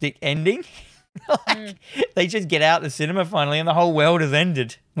 post-apocalyptic ending. They just get out the cinema finally and the whole world has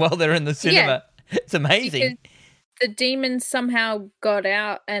ended while they're in the cinema. Yeah, it's amazing. Because the demons somehow got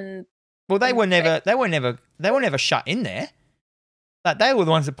out and... Well, they were never shut in there. Like, they were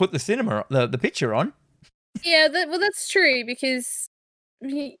the ones that put the cinema, the picture on. Yeah, that's true because...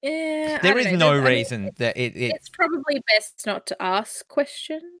 Yeah, there is no reason that it's probably best not to ask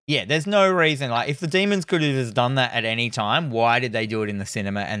questions. Yeah, there's no reason. Like, if the demons could have just done that at any time, why did they do it in the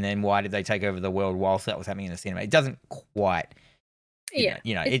cinema? And then why did they take over the world whilst that was happening in the cinema? It doesn't quite. But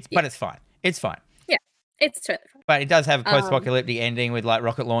it's fine. It's fine. Yeah, it's totally fine. But it does have a post-apocalyptic ending with like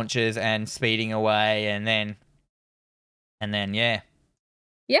rocket launches and speeding away, and then yeah.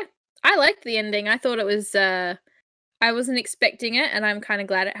 Yeah, I liked the ending. I thought it was. I wasn't expecting it, and I'm kind of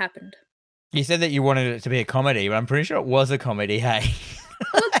glad it happened. You said that you wanted it to be a comedy, but I'm pretty sure it was a comedy, hey?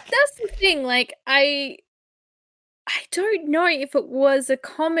 Well, that's the thing. Like, I don't know if it was a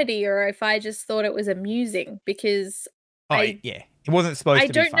comedy or if I just thought it was amusing because... it wasn't supposed to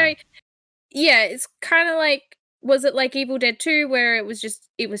be fun. I don't know. Yeah, it's kind of like, was it like Evil Dead 2 where it was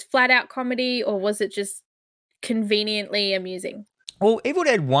flat out comedy, or was it just conveniently amusing? Well, Evil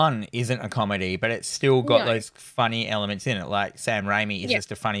Dead 1 isn't a comedy, but it's still got those funny elements in it. Like, Sam Raimi is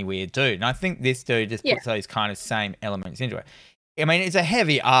just a funny, weird dude. And I think this dude just puts those kind of same elements into it. I mean, it's a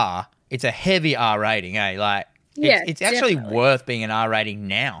heavy R. It's a heavy R rating, eh? Like, it's actually worth being an R rating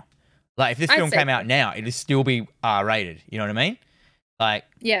now. Like, if this film came out now, it'd still be R rated. You know what I mean? Like,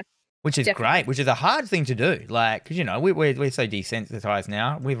 which is great, which is a hard thing to do. Like, because, we're so desensitized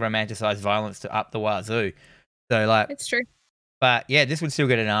now. We've romanticized violence to up the wazoo. So, like... It's true. But yeah, this would still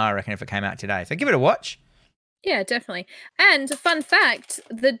get an R, I reckon, if it came out today. So give it a watch. Yeah, definitely. And fun fact,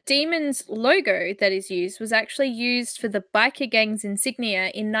 the Demon's logo that is used was actually used for the biker gang's insignia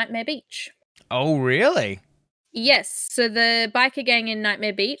in Nightmare Beach. Oh, really? Yes. So the biker gang in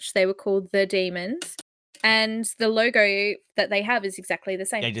Nightmare Beach, they were called the Demons. And the logo that they have is exactly the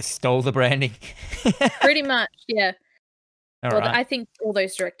same. They just stole the branding. Pretty much, yeah. Right. I think all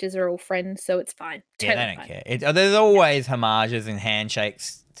those directors are all friends, so it's fine. Totally they don't care. There's always homages and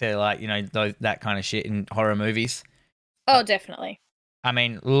handshakes to, like, that kind of shit in horror movies. Oh, definitely. I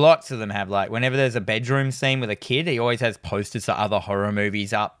mean, lots of them have, like, whenever there's a bedroom scene with a kid, he always has posters to other horror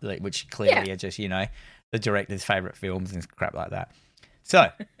movies up, like, which clearly are just, the director's favourite films and crap like that.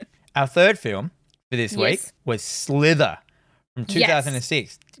 So, our third film for this week was Slither from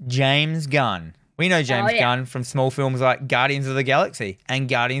 2006. James Gunn. We know James Gunn from small films like Guardians of the Galaxy and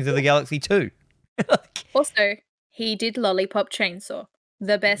Guardians of the Galaxy 2. Also, he did Lollipop Chainsaw,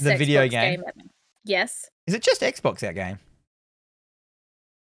 the best Xbox video game ever. Yes. Is it just Xbox, that game?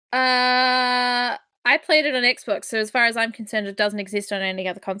 I played it on Xbox, so as far as I'm concerned, it doesn't exist on any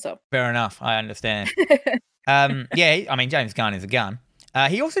other console. Fair enough. I understand. James Gunn is a gun.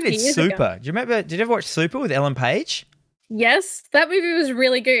 He also did Super. Do you remember? Did you ever watch Super with Ellen Page? Yes, that movie was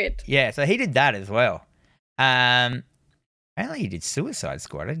really good. Yeah, so he did that as well. Apparently he did Suicide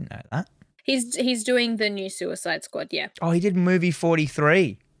Squad. I didn't know that. He's doing the new Suicide Squad, yeah. Oh, he did Movie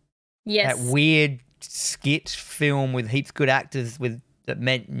 43. Yes. That weird skit film with heaps good actors that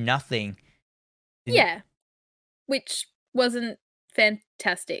meant nothing. Yeah, which wasn't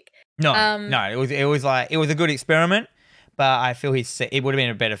fantastic. No, it was a good experiment, but I feel it would have been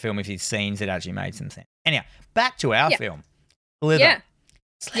a better film if his scenes had actually made some sense. Anyhow, back to our film, Slither. Yeah.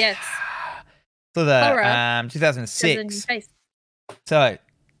 Yes. Slither, 2006. So,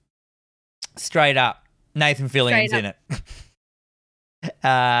 straight up, Nathan Fillion's in it.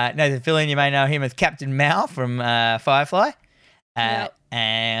 Nathan Fillion, you may know him as Captain Mal from Firefly.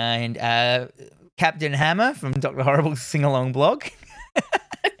 And Captain Hammer from Dr. Horrible's sing-along blog.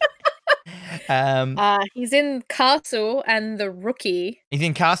 He's in Castle and The Rookie. He's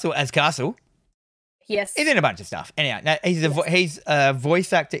in Castle as Castle. Yes. He's in a bunch of stuff. Anyhow, he's a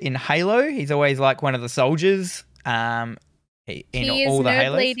voice actor in Halo. He's always like one of the soldiers in He is all the Nerd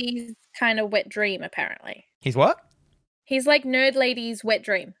Halos. Lady's kind of wet dream, apparently. He's what? He's like Nerd Lady's wet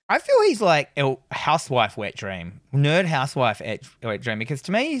dream. I feel he's like a housewife wet dream, nerd housewife wet dream. Because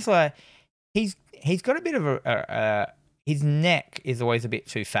to me, he's like he's got a bit of his neck is always a bit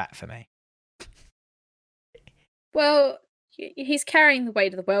too fat for me. Well, he's carrying the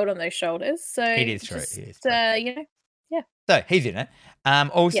weight of the world on those shoulders, so It is true. It is true. you know, So he's in it.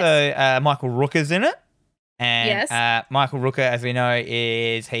 Also, Michael Rooker's in it. And Yes. Michael Rooker, as we know,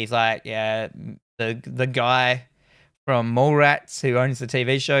 he's like the guy from Mallrats who owns the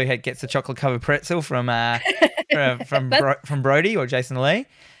TV show, gets the chocolate covered pretzel from Brody or Jason Lee.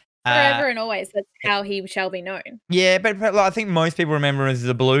 Forever and always, that's how he shall be known. Yeah, but like, I think most people remember him as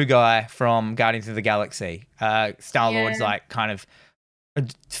the blue guy from Guardians of the Galaxy. Star-Lord's like kind of a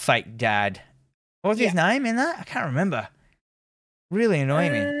fake dad. What was his name in that? I can't remember. Really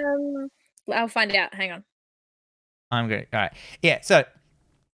annoying me. I'll find out. Hang on. I'm good. All right. Yeah, so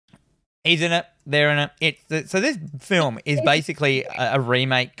he's in it. They're in it. So this film is basically a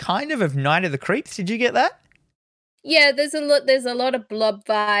remake kind of Night of the Creeps. Did you get that? Yeah, there's a lot of Blob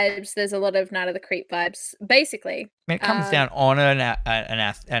vibes. There's a lot of Night of the Creep vibes. Basically, I mean, it comes down on a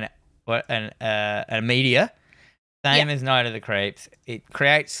meteor, same as Night of the Creeps. It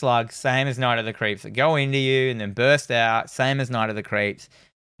creates slugs, same as Night of the Creeps, that go into you and then burst out, same as Night of the Creeps.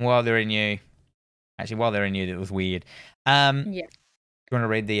 While they're in you, that was weird. Yeah. Do you want to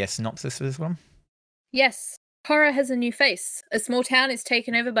read the synopsis for this one? Yes. Horror has a new face. A small town is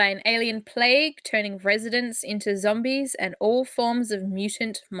taken over by an alien plague, turning residents into zombies and all forms of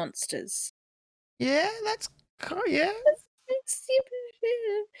mutant monsters. Yeah, that's cool. Yeah.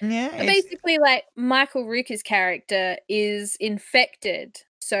 Yeah. Basically, like Michael Rooker's character is infected,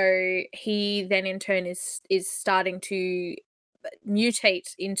 so he then in turn is starting to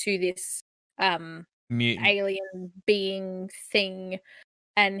mutate into this mutant alien being thing,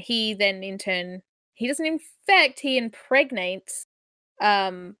 and he then in turn he doesn't infect, he impregnates,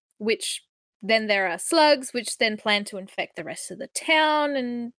 which then there are slugs, which then plan to infect the rest of the town.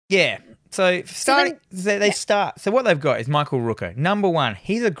 And so start. So what they've got is Michael Rooker. Number one,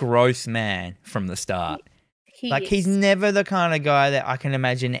 he's a gross man from the start. He's never the kind of guy that I can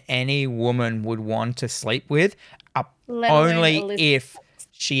imagine any woman would want to sleep with, only if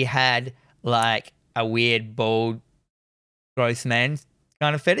she had like a weird bald gross man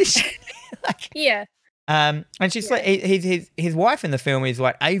kind of fetish. And she's like his wife in the film is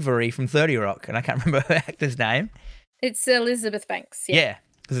like Avery from 30 Rock, and I can't remember her actor's name. It's Elizabeth Banks. Yeah,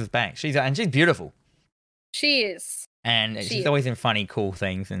 Elizabeth Banks. She's beautiful. She is. And she's always in funny, cool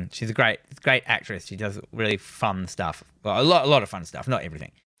things, and she's a great actress. She does really fun stuff. Well, a lot of fun stuff, not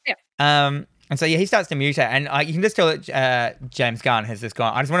everything. Yeah. And so he starts to mutate, and you can just tell that James Gunn has just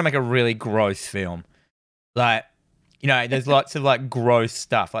gone, I just want to make a really gross film. Like, there's lots of like gross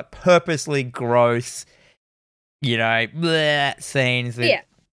stuff, like purposely gross, scenes.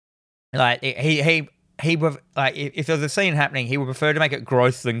 Like he would, like, if there was a scene happening, he would prefer to make it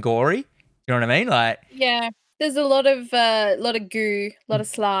gross than gory. You know what I mean? Like, there's a lot of goo, a lot of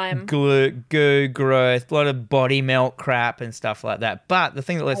slime, goo, growth, a lot of body melt crap and stuff like that. But the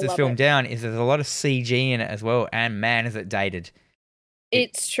thing that lets this film down is there's a lot of CG in it as well, and man, is it dated.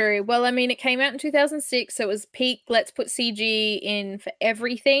 It's true. Well, I mean, it came out in 2006, so it was peak. Let's put CG in for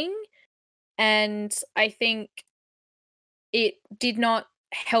everything, and I think it did not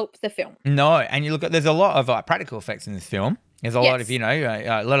help the film. No, and you look at, there's a lot of practical effects in this film. There's a lot of,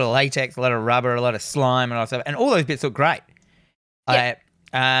 a lot of latex, a lot of rubber, a lot of slime, and all that stuff, and all those bits look great. So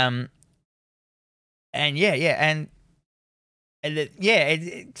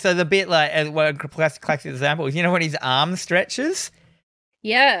the bit like one classic example is when his arm stretches.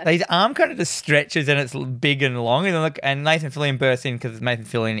 Yeah, his arm kind of just stretches and it's big and long, and Nathan Fillion bursts in because Nathan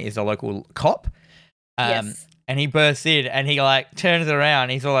Fillion is a local cop. Yes. And he bursts in and he like turns around.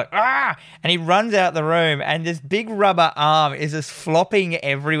 He's all like, ah! And he runs out the room and this big rubber arm is just flopping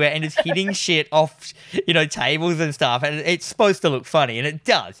everywhere and just hitting shit off, tables and stuff. And it's supposed to look funny, and it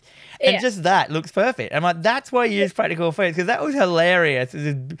does. And just that looks perfect. I'm like, that's why you use practical effects, because that was hilarious.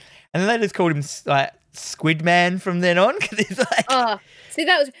 And then they just called him like Squid Man from then on, because he's like... See,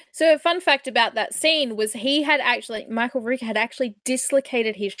 that was so. A fun fact about that scene was Michael Rooker had actually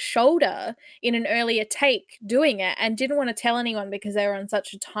dislocated his shoulder in an earlier take doing it, and didn't want to tell anyone because they were on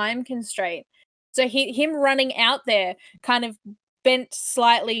such a time constraint. So him running out there kind of bent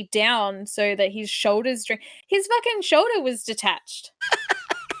slightly down so that his his fucking shoulder was detached.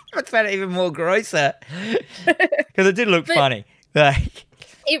 That's made it even more grosser, because it did look funny.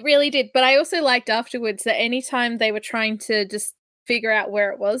 It really did. But I also liked afterwards that anytime they were trying to just figure out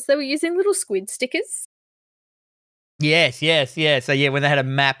where it was, they were using little squid stickers. Yes, yes, yeah. So yeah, when they had a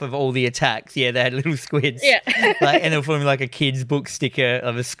map of all the attacks, yeah, they had little squids. Yeah. And they were forming like a kid's book sticker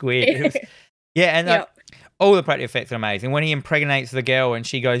of a squid. It was, yeah, and Yep. all the practical effects are amazing. When he impregnates the girl and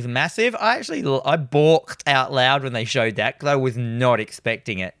she goes massive, I balked out loud when they showed that because I was not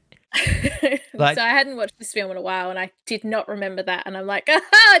expecting it. Like- So I hadn't watched this film in a while, and I did not remember that. And I'm like,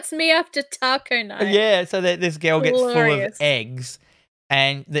 aha, it's me after taco night. Yeah, so that this girl gets full of Glorious. eggs,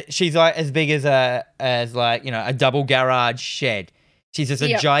 and she's like as big as a double garage shed. She's just a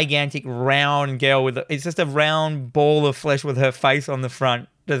Yep. gigantic round girl it's just a round ball of flesh with her face on the front.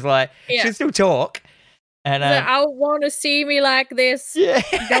 There's like Yeah. she can still talk, and Like, I want to see me like this. yeah,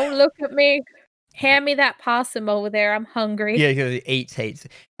 Don't look at me. Hand me that possum over there. I'm hungry. yeah, because it eats heaps,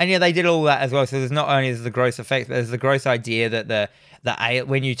 and yeah, they did all that as well. So there's not only is the gross effects, but there's the gross idea that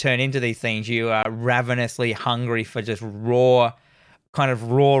when you turn into these things, you are ravenously hungry for just raw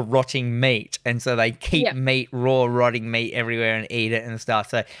rotting meat, and so they keep raw rotting meat everywhere and eat it and stuff.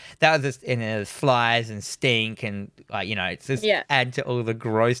 So that was just, and there's flies and stink and it's just add to all the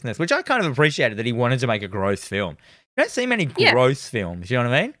grossness, which I kind of appreciated that he wanted to make a gross film. You don't see many gross films, you know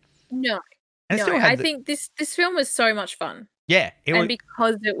what I mean? No. And it No, still had I think this film was so much fun. yeah,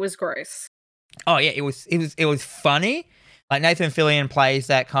 because it was gross. oh yeah, it was funny. Like Nathan Fillion plays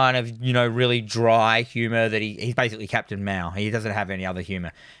that kind of, really dry humor that he's basically Captain Mao. He doesn't have any other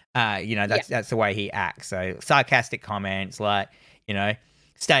humor. That's the way he acts. So sarcastic comments like,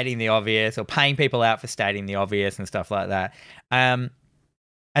 stating the obvious or paying people out for stating the obvious and stuff like that. And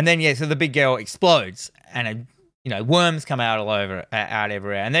then, so the big girl explodes and, worms come out out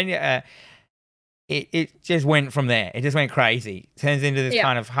everywhere. And then it just went from there. It just went crazy. Turns into this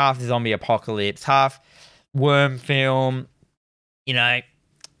kind of half zombie apocalypse, half worm film,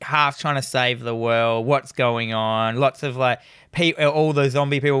 half trying to save the world. What's going on? Lots of all the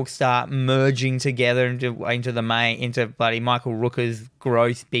zombie people start merging together into bloody Michael Rooker's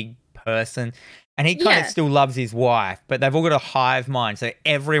gross big person. And he kind of still loves his wife, but they've all got a hive mind. So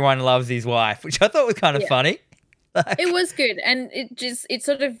everyone loves his wife, which I thought was kind of funny. It was good. And it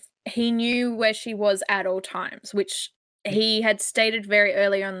sort of, he knew where she was at all times, which he had stated very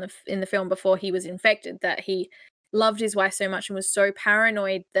early on in the film before he was infected, that he loved his wife so much and was so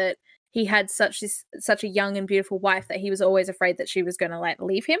paranoid that he had such a young and beautiful wife that he was always afraid that she was going to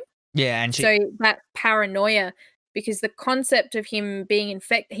leave him. Yeah, and so that paranoia, because the concept of him being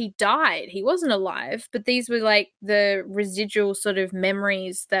infected, he died. He wasn't alive, but these were the residual sort of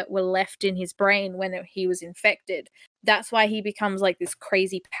memories that were left in his brain when he was infected. That's why he becomes this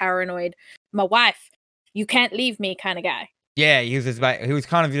crazy paranoid, my wife, you can't leave me kind of guy. Yeah, he was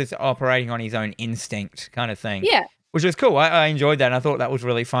kind of just operating on his own instinct kind of thing. Yeah. Which was cool. I enjoyed that, and I thought that was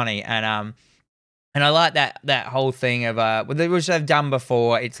really funny. And I like that whole thing of which they've done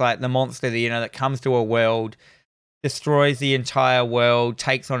before. It's like the monster that comes to a world, destroys the entire world,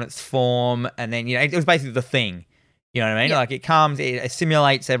 takes on its form, and then it was basically The Thing. You know what I mean? Yeah. It comes, it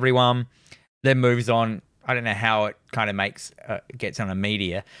assimilates everyone, then moves on. I don't know how it kind of gets on a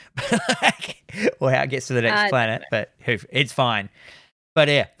meteor, or how it gets to the next planet, but it's fine. But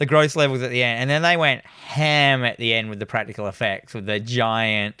yeah, the gross levels at the end, and then they went ham at the end with the practical effects, with the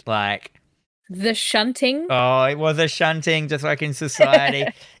giant the shunting. Oh, it was a shunting, just like in Society.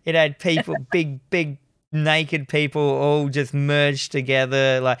 It had people, big naked people, all just merged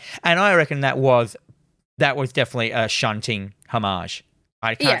together. And I reckon that was definitely a shunting homage.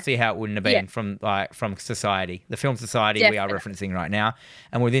 I can't see how it wouldn't have been from Society, the film Society we are referencing right now.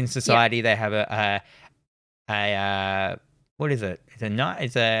 And within Society, they have a what is it? It's a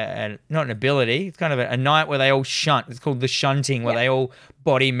night. It's not an ability. It's kind of a night where they all shunt. It's called the shunting, where they all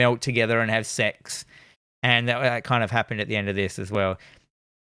body melt together and have sex. And that kind of happened at the end of this as well.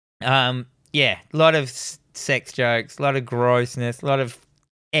 A lot of sex jokes, a lot of grossness, a lot of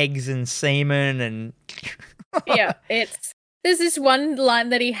eggs and semen, and there's this one line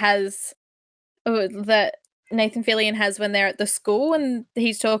that he has, that Nathan Fillion has when they're at the school and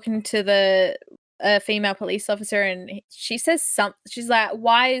he's talking to the female police officer, and she says something. She's like,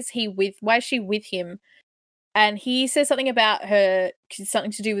 why is she with him? And he says something about her,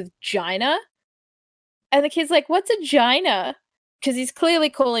 something to do with Gina. And the kid's like, what's a Gina? Because he's clearly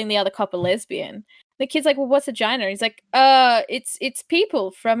calling the other cop a lesbian. The kid's like, well, what's a Gina? He's like, it's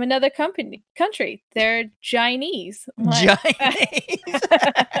people from another country. They're Chinese. Chinese.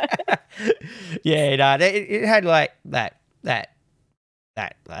 Yeah, it had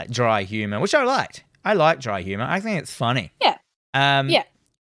that dry humor, which I liked. I like dry humor. I think it's funny. Yeah.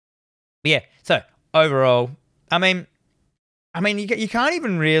 Yeah. So overall, I mean, you can't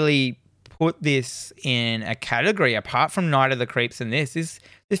even really put this in a category apart from Night of the Creeps, and this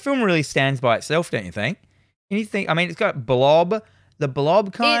film really stands by itself, don't you think? anything. I mean, it's got Blob, the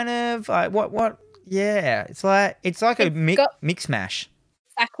Blob kind of like what? Yeah, it's like a mix mash.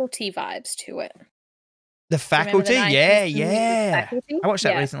 Faculty vibes to it. The Faculty, yeah. Faculty? I watched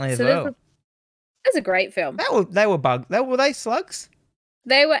that recently as well. That's a great film. They were they slugs?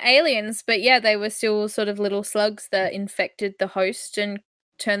 They were aliens, but yeah, they were still sort of little slugs that infected the host and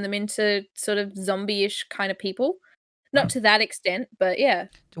turned them into sort of zombie-ish kind of people. Not to that extent, but yeah.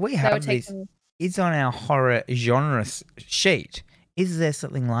 Do we have this? It's on our horror genre sheet. Is there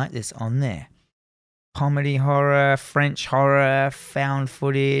something like this on there? Comedy horror, French horror, found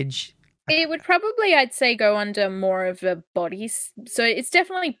footage. It would probably, I'd say, go under more of a body. So it's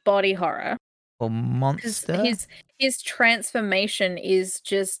definitely body horror. Or monster. His transformation is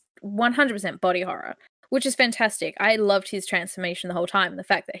just 100% body horror, which is fantastic. I loved his transformation the whole time. The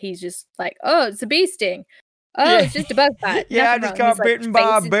fact that he's just like, oh, it's a bee sting. Oh, it's just a bug bite. Yeah, I just got bitten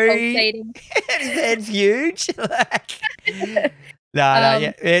by a bee. It's huge.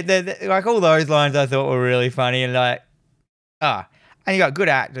 Yeah. Like all those lines I thought were really funny and like, and you got good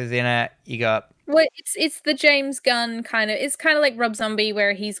actors in it. You got it's the James Gunn kind of. It's kind of like Rob Zombie,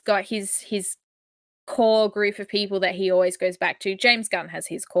 where he's got his core group of people that he always goes back to. James Gunn has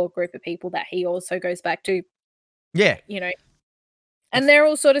his core group of people that he also goes back to. Yeah, and they're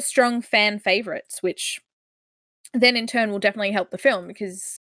all sort of strong fan favorites, which then in turn will definitely help the film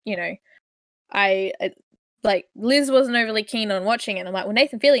because I like Liz wasn't overly keen on watching it. I'm like, well,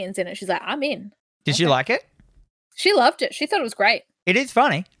 Nathan Fillion's in it. She's like, I'm in. Did she like it? She loved it. She thought it was great. It is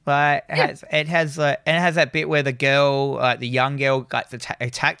funny. Like it has that bit where the girl, the young girl, gets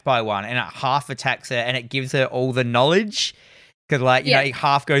attacked by one, and it half attacks her, and it gives her all the knowledge because, it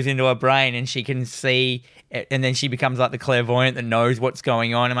half goes into her brain, and she can see it, and then she becomes like the clairvoyant that knows what's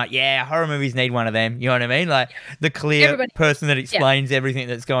going on. I'm like, yeah, horror movies need one of them. You know what I mean? Like the clear person that explains everything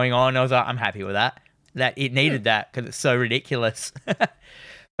that's going on. I was like, I'm happy with that. That it needed that because it's so ridiculous.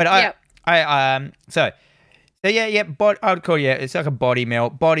 But I would call it's like a body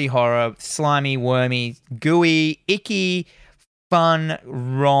melt, body horror, slimy, wormy, gooey, icky, fun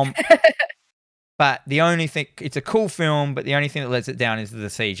romp. But the only thing, it's a cool film, but the only thing that lets it down is the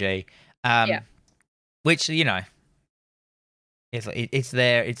CG. Which, it's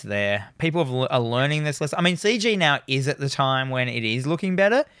there. People are learning this lesson. I mean, CG now is at the time when it is looking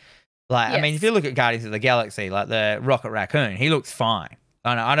better. Like, I mean, if you look at Guardians of the Galaxy, like the Rocket Raccoon, he looks fine.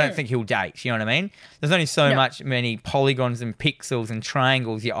 I don't think he'll date, you know what I mean? There's only so many polygons and pixels and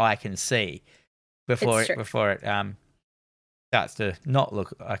triangles your eye can see before it starts to not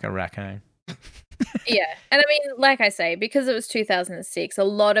look like a raccoon. Yeah. And I mean, like I say, because it was 2006, a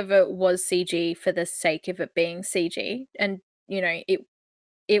lot of it was CG for the sake of it being CG. And,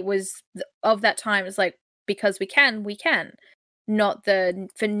 it was of that time, it's like, because we can. Not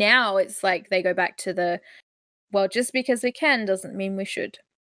for now, it's like they go back to well, just because we can doesn't mean we should.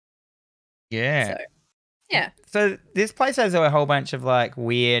 Yeah. So, yeah. So this place has a whole bunch of like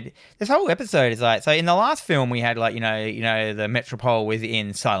weird. This whole episode is like, so in the last film we had like the Metropole was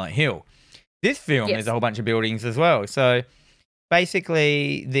in Silent Hill. This film is a whole bunch of buildings as well. So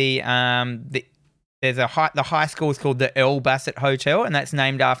basically the high school is called the Earl Bassett Hotel, and that's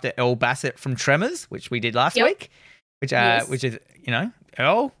named after Earl Bassett from Tremors, which we did last week. Which is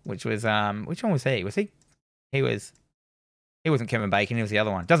Earl, which was which one was he? Was he? He wasn't Kevin Bacon. He was the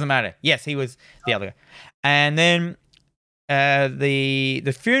other one. Doesn't matter. Yes, he was the other guy. And then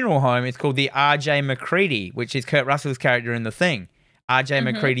the funeral home is called the R.J. McCready, which is Kurt Russell's character in The Thing. R.J.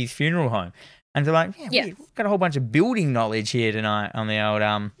 McCready's funeral home. And they're like, we've got a whole bunch of building knowledge here tonight on the old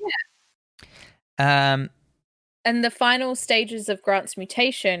And the final stages of Grant's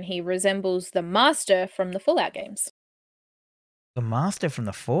mutation, he resembles the Master from the Fallout games. The Master from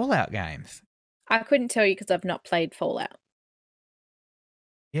the Fallout games? I couldn't tell you because I've not played Fallout.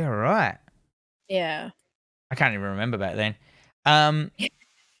 Yeah, right. Yeah. I can't even remember back then. And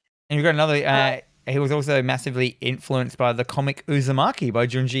you've got another... he was also massively influenced by the comic Uzumaki by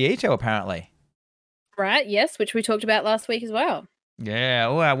Junji Ito, apparently. Right, yes, which we talked about last week as well. Yeah,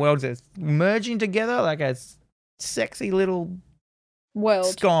 all our worlds are merging together like a sexy little... world.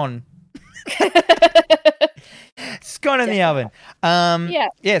 Scone. Scone in the oven.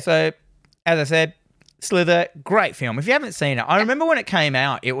 Yeah, so... As I said, Slither, great film. If you haven't seen it, I remember when it came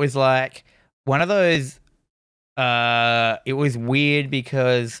out, it was like one of those, it was weird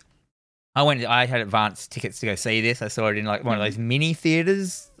because I had advance tickets to go see this. I saw it in like one of those mini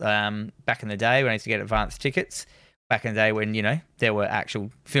theaters back in the day when I used to get advance tickets, back in the day when, there were actual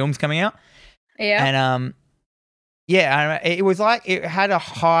films coming out. Yeah. And, it was like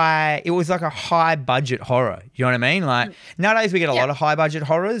it was like a high budget horror. You know what I mean? Like nowadays we get a lot of high budget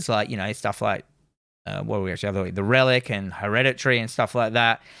horrors, like stuff like what do we actually have? The Relic and Hereditary and stuff like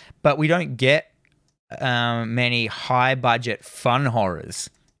that. But we don't get many high budget fun horrors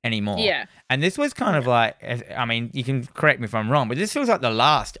anymore. Yeah. And this was kind of like, I mean, you can correct me if I'm wrong, but this feels like the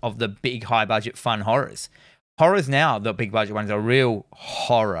last of the big high budget fun horrors. Horrors now, the big budget ones, are real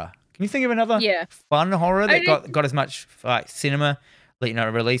horror. Can you think of another fun horror that got as much like cinema,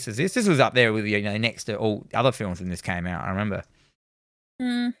 release as this? This was up there with next to all other films when this came out. I remember.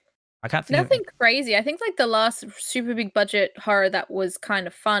 I can't think. Nothing crazy. I think like the last super big budget horror that was kind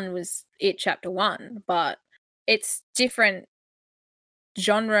of fun was It Chapter 1, but it's different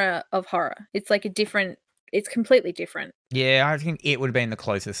genre of horror. It's like it's completely different. Yeah, I think it would have been the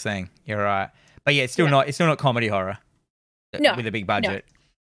closest thing. You're right. But yeah, it's still not comedy horror. No, with a big budget. No.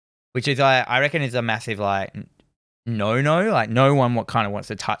 Which is I reckon is a massive like no. Like no one wants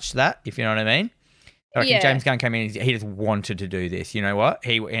to touch that, if you know what I mean. I reckon James Gunn came in and he just wanted to do this. You know what?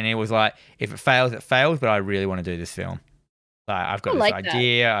 He was like, if it fails, it fails, but I really want to do this film. Like I've got this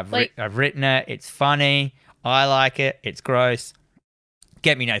idea, I've written it, it's funny, I like it, it's gross.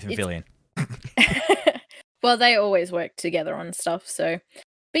 Get me Nathan Fillion. Well, they always work together on stuff, so.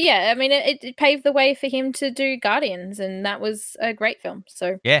 But yeah, I mean, it paved the way for him to do Guardians, and that was a great film.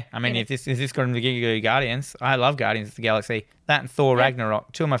 So yeah, I mean, if this got him to do Guardians, I love Guardians of the Galaxy. That and Thor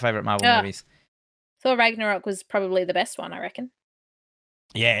Ragnarok, two of my favorite Marvel movies. Thor Ragnarok was probably the best one, I reckon.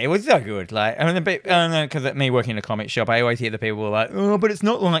 Yeah, it was so good. Like, I mean, because me working in a comic shop, I always hear the people like, "Oh, but it's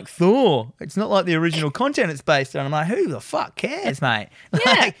not like Thor. It's not like the original content it's based on." I'm like, "Who the fuck cares, mate?"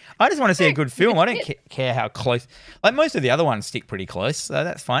 Like, I just want to see a good film. I don't care how close. Like most of the other ones stick pretty close, so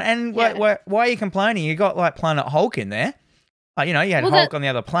that's fine. And why are you complaining? You got like Planet Hulk in there. Like, you had Hulk on the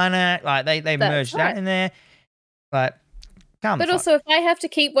other planet. Like they merged that in there. Like, but also, if I have to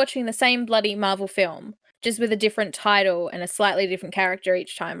keep watching the same bloody Marvel film, just with a different title and a slightly different character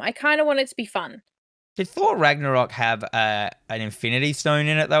each time, I kind of want it to be fun. Did Thor Ragnarok have an Infinity Stone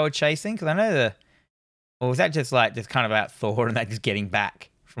in it they were chasing? Because I know or was that just kind of about Thor and they just getting back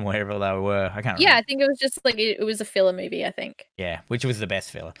from wherever they were? I can't remember. Yeah, I think it was just like, it was a filler movie, I think. Yeah, which was the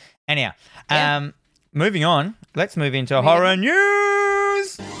best filler. Anyhow, moving on, let's move into horror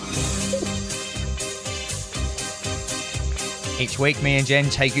news. Each week, me and Jen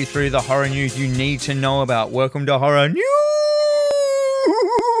take you through the horror news you need to know about. Welcome to Horror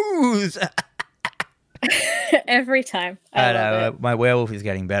News! Every time. I love it. My werewolf is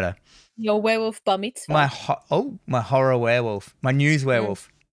getting better. Your werewolf bar mitzvah. My horror werewolf. My news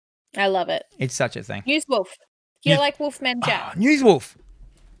werewolf. I love it. It's such a thing. News wolf. You're like Wolfman Jack. News wolf.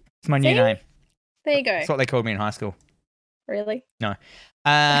 It's my new name. There you go. That's what they called me in high school. Really? No.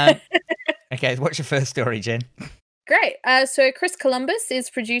 Okay, what's your first story, Jen? Great. So Chris Columbus is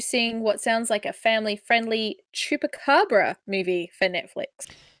producing what sounds like a family-friendly Chupacabra movie for Netflix.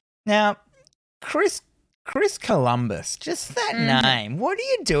 Now, Chris Columbus, just that name. What are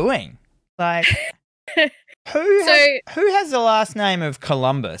you doing? Like, who has the last name of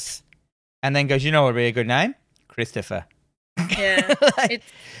Columbus, and then goes, you know what would be a good name? Christopher. Yeah. Do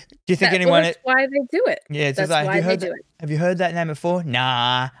you think anyone? That's why they do it. Yeah, it's that's like, why they do it. Have you heard that name before?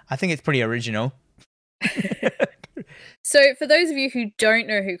 Nah, I think it's pretty original. So for those of you who don't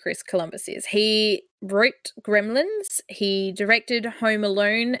know who Chris Columbus is, he wrote Gremlins, he directed Home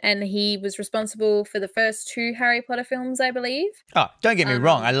Alone, and he was responsible for the first 2 Harry Potter films, I believe. Oh, don't get me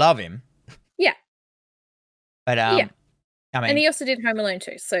wrong, I love him. Yeah. But I mean, and he also did Home Alone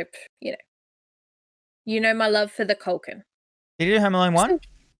too, so you know my love for the Culkin. Did he do Home Alone 1?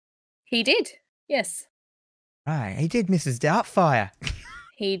 He did, yes. Right, he did Mrs. Doubtfire.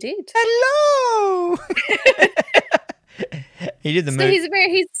 He did. Hello. He did the movie.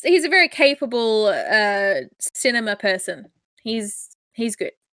 He's a very capable cinema person. He's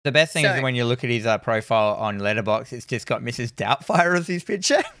good. The best thing is when you look at his profile on Letterboxd, it's just got Mrs. Doubtfire as his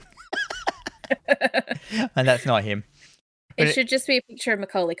picture, and that's not him. It should just be a picture of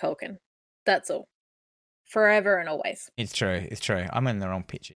Macaulay Culkin. That's all. Forever and always. It's true. I'm in the wrong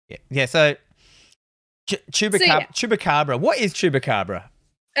picture. Yeah. So, Chupacabra. What is Chupacabra?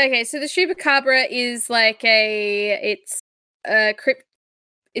 Okay, so the Chupacabra is like it's a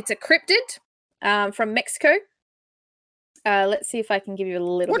cryptid from Mexico. Let's see if I can give you a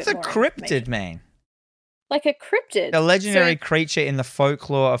little bit more. What's a cryptid mean? Like a cryptid. A legendary creature in the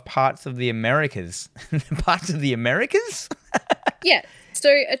folklore of parts of the Americas. Parts of the Americas? Yeah. So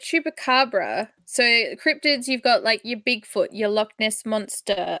a Chupacabra. So cryptids, you've got like your Bigfoot, your Loch Ness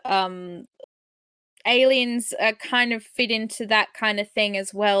Monster, aliens kind of fit into that kind of thing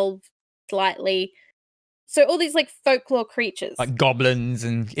as well, slightly. So all these like folklore creatures, like goblins,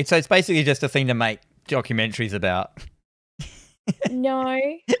 and it's basically just a thing to make documentaries about. No.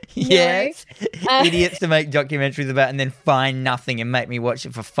 Yes. Idiots to make documentaries about and then find nothing and make me watch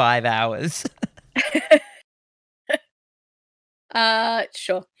it for 5 hours.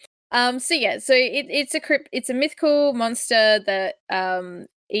 Sure. It's a mythical monster that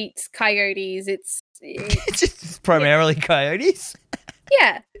eats coyotes. It's just primarily coyotes.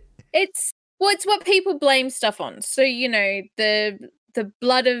 Yeah. It's what people blame stuff on. So, the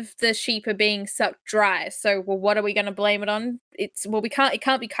blood of the sheep are being sucked dry. So, well, what are we going to blame it on? It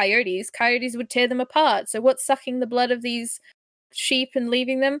can't be coyotes. Coyotes would tear them apart. So, what's sucking the blood of these sheep and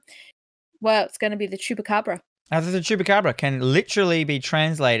leaving them? Well, it's going to be the chupacabra. The chupacabra can literally be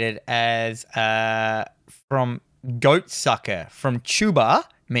translated as from goat sucker. From chuba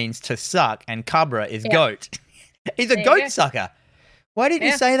means to suck, and cabra is goat. He's a goat sucker. Why didn't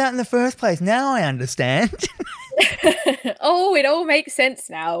you say that in the first place? Now I understand. Oh, it all makes sense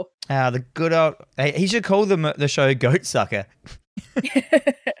now. The good old... He should call the show Goat Sucker.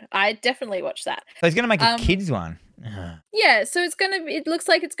 I definitely watch that. So he's going to make a kids one. Yeah, so it looks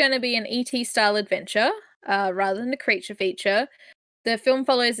like it's going to be an E.T. style adventure rather than a creature feature. The film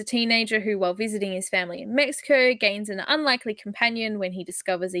follows a teenager who, while visiting his family in Mexico, gains an unlikely companion when he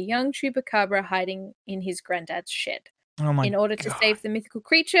discovers a young chupacabra hiding in his granddad's shed. Oh my In order God. to save the mythical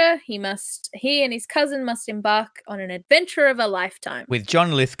creature, he and his cousin must embark on an adventure of a lifetime. With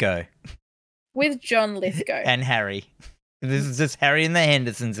John Lithgow. And Harry. This is just Harry and the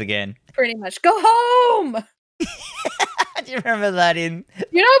Hendersons again. Pretty much. Go home! Do you remember that in...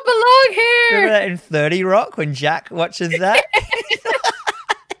 You don't belong here! Remember that in 30 Rock when Jack watches that?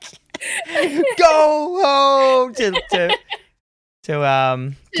 Go home! To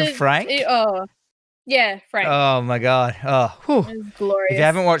Frank. Yeah, Frank. Oh my God. Oh, whew. It was glorious. If you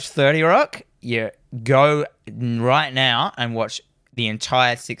haven't watched 30 Rock, you go right now and watch the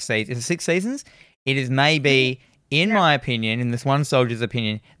entire 6 seasons. Is it 6 seasons? It is maybe, in my opinion, in this one soldier's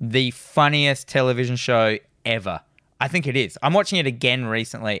opinion, the funniest television show ever. I think it is. I'm watching it again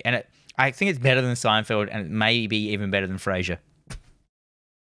recently, and I think it's better than Seinfeld, and it may be even better than Frasier.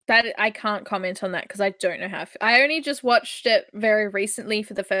 That I can't comment on that because I don't know how. I only just watched it very recently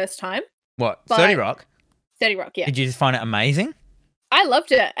for the first time. What? 30 Rock? 30 Rock, yeah. Did you just find it amazing? I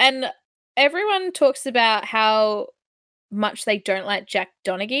loved it. And everyone talks about how much they don't like Jack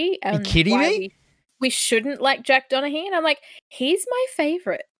Donaghy. Are you kidding me? We shouldn't like Jack Donaghy. And I'm like, he's my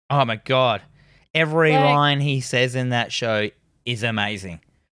favorite. Oh my God. Every line he says in that show is amazing.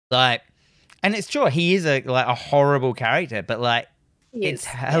 And it's true, he is a horrible character, but it's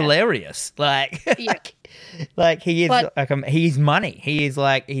hilarious. He is he's money. He's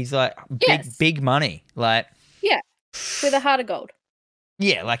big money. With a heart of gold.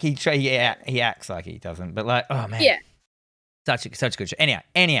 Yeah, he acts like he doesn't, but oh man. Yeah. Such a good show.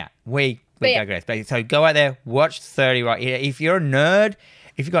 Anyhow, we digress. So go out there, watch 30 Rock. If you're a nerd,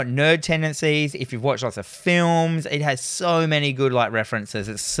 if you've got nerd tendencies, if you've watched lots of films, it has so many good references.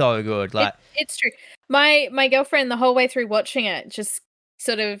 It's so good. It's true. My girlfriend the whole way through watching it just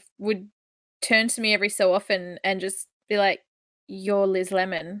sort of would turn to me every so often and just be like, "You're Liz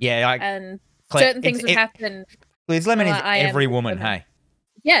Lemon." Yeah, and certain things would happen. Liz Lemon is every woman, hey.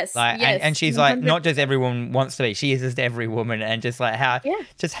 Yes, yes. And she's 100%. Not just everyone wants to be. She is just every woman, and just how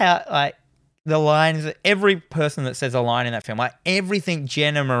the lines, every person that says a line in that film, everything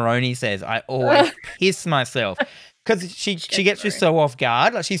Jenna Maroney says, I always piss myself. Because she gets you so off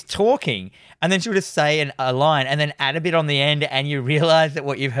guard. She's talking, and then she'll just say a line and then add a bit on the end, and you realize that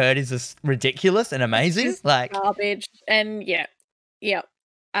what you've heard is just ridiculous and amazing. Garbage. And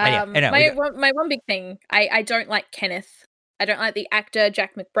my one big thing, I don't like Kenneth. I don't like the actor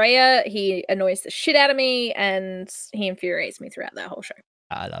Jack McBrayer. He annoys the shit out of me, and he infuriates me throughout that whole show.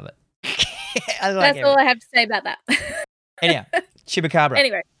 I love it. That's all I have to say about that. Anyhow, Chupacabra.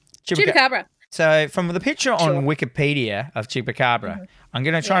 Anyway, Chupacabra. So from the picture on Wikipedia of Chupacabra, I'm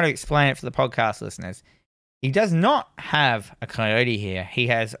going to try to explain it for the podcast listeners. He does not have a coyote here. He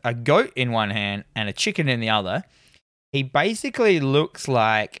has a goat in one hand and a chicken in the other. He basically looks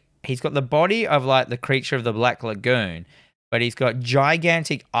like he's got the body of the creature of the Black Lagoon, but he's got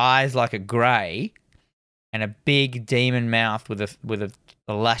gigantic eyes like a grey and a big demon mouth with a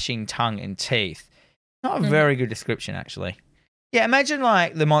lashing tongue and teeth. Not a very good description, actually. Yeah, imagine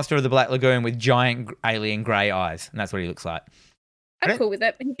the monster of the Black Lagoon with giant alien grey eyes, and that's what he looks like. I'm cool with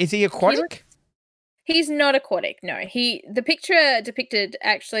that. Is he aquatic? He's not aquatic, no. The picture depicted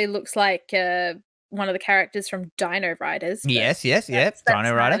actually looks like one of the characters from Dino Riders. Yes, Dino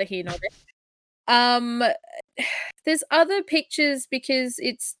Rider. Neither here nor there. There's other pictures because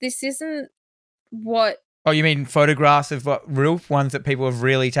this isn't what... Oh, you mean photographs of real ones that people have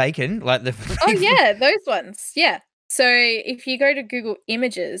really taken? Oh, yeah, those ones. Yeah. So if you go to Google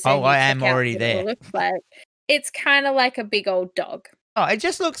Images and Oh, you I check am out already what it there. looks like, it's kind of like a big old dog. Oh, it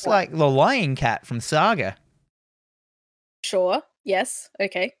just looks Right. like the lion cat from Saga. Sure. Yes.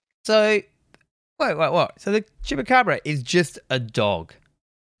 Okay. So, wait, what? So the Chupacabra is just a dog.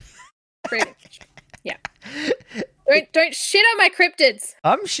 Pretty much. Yeah. Don't shit on my cryptids.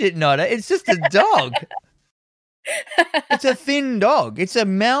 I'm shitting on it. It's just a dog. It's a thin dog. It's a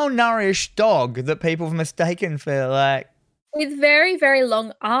malnourished dog that people have mistaken for like. With very, very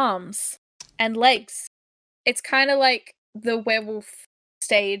long arms and legs. It's kind of like the werewolf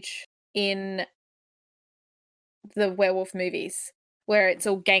stage in the werewolf movies, where it's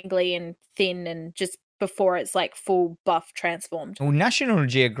all gangly and thin and just before it's like full buff transformed. Well, National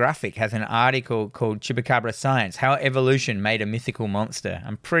Geographic has an article called Chupacabra Science: How Evolution Made a Mythical Monster.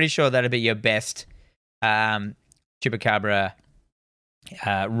 I'm pretty sure that'd be your best Chupacabra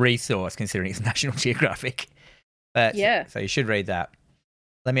resource, considering it's National Geographic. But, Yeah. So you should read that.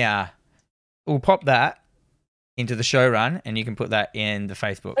 Let me we'll pop that into the show run, and you can put that in the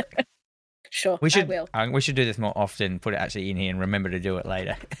Facebook. Sure, We should. I will. We should do this more often. Put it actually in here and remember to do it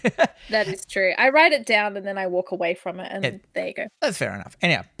later. That is true. I write it down and then I walk away from it, and Yeah. there you go. That's fair enough.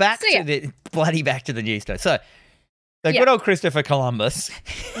 Anyhow, back So, yeah. to the news story. So, the Yeah. good old Christopher Columbus.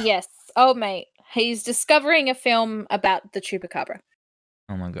 Yes. Oh, mate. He's discovering a film about the Chupacabra.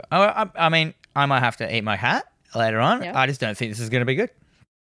 Oh my god. I mean, I might have to eat my hat later on. Yeah. I just don't think this is going to be good.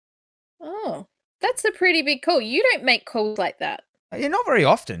 Oh, that's a pretty big call. You don't make calls like that. Yeah, not very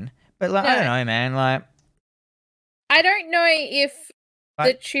often, but like I don't No. know, man. Like, I don't know if the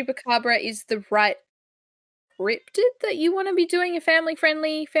Right. Chupacabra is the right cryptid that you want to be doing a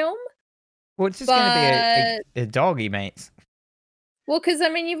family-friendly film. well, it's just going to be a doggy, mates. Well, because I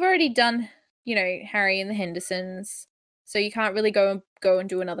mean, you've already done, Harry and the Hendersons, so you can't really go and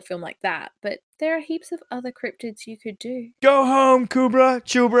do another film like that. But there are heaps of other cryptids you could do. Go home,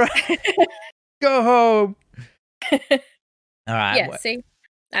 Chubra. Go home. All right. Yeah. See,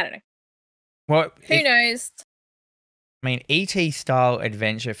 I don't know. What? Who knows? I mean, E.T. style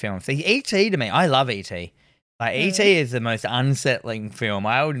adventure films. See, E.T. to me, I love E.T. Like, E.T. is the most unsettling film.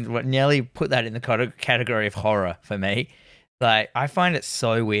 I would nearly put that in the category of horror for me. Like, I find it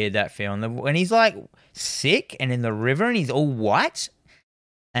so weird, that film. When he's, like, sick and in the river and he's all white,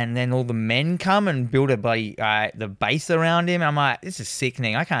 and then all the men come and build the base around him. I'm like, this is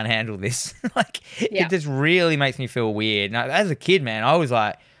sickening. I can't handle this. Like, Yeah. It just really makes me feel weird. And as a kid, man, I was,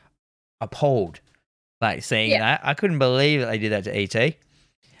 like, appalled. Like, seeing that. I couldn't believe that they did that to E.T.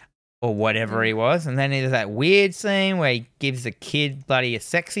 or whatever he was. And then there's that weird scene where he gives the kid bloody a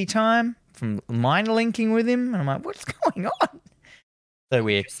sexy time from mind linking with him. And I'm like, what's going on? So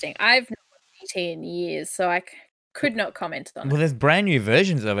weird. Interesting. I've not watched ET in years, so I could not comment on Well, it. there's brand new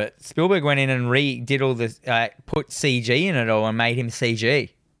versions of it. Spielberg went in and redid all this, put CG in it all and made him CG.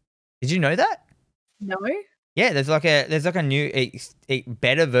 Did you know that? No? Yeah, there's like a new, a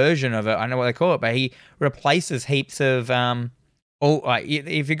better version of it. I don't know what they call it, but he replaces heaps of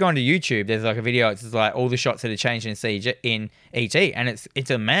if you go onto YouTube, there's like a video. It's just like all the shots that are changed in CG in ET, and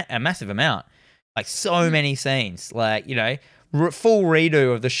it's a massive amount, like so many scenes, like full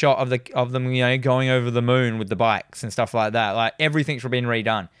redo of the shot of them going over the moon with the bikes and stuff like that. Like everything's been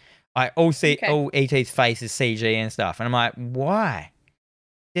redone. Like all ET's face is CG and stuff, and I'm like, why?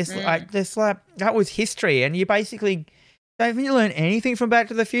 That was history, and you basically haven't you learned anything from Back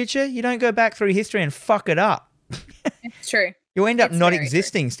to the Future? You don't go back through history and fuck it up. It's true. You'll end up It's not very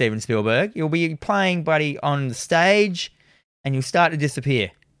existing, Steven Spielberg. You'll be playing buddy on the stage, and you'll start to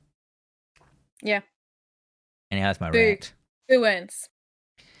disappear. Yeah. Anyhow, that's my Boo. rant. Who wins?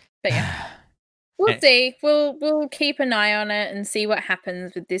 But yeah. We'll see. We'll keep an eye on it and see what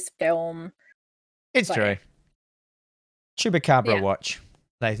happens with this film. It's But true. Chupacabra Yeah. watch,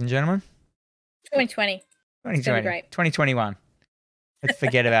 ladies and gentlemen. 2020. It's gonna be 2020. great. 2021. Let's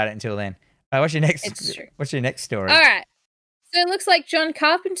forget about it until then. What's your next? It's true. What's your next story? All right. So it looks like John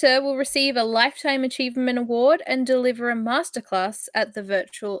Carpenter will receive a Lifetime Achievement Award and deliver a masterclass at the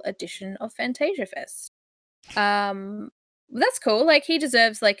virtual edition of Fantasia Fest. That's cool. Like, he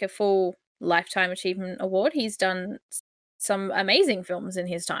deserves like a full Lifetime Achievement Award. He's done some amazing films in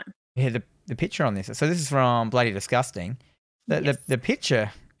his time. Yeah, the picture on this. So this is from Bloody Disgusting. The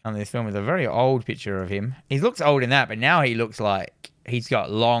picture on this film is a very old picture of him. He looks old in that, but now he looks like he's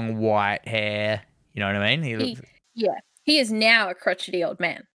got long white hair. You know what I mean? He is now a crotchety old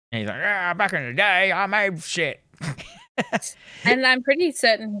man. And he's like, back in the day, I made shit. And I'm pretty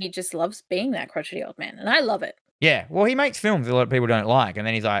certain he just loves being that crotchety old man. And I love it. Yeah, well, he makes films a lot of people don't like, and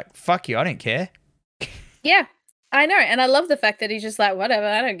then he's like, fuck you, I don't care. Yeah, I know. And I love the fact that he's just like, whatever,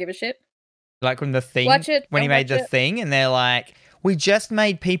 I don't give a shit. Like from The Thing, Watch it. when he Don't made watch The it. Thing, and they're like, we just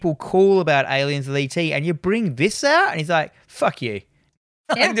made people cool about Aliens with ET, and you bring this out? And he's like, fuck you.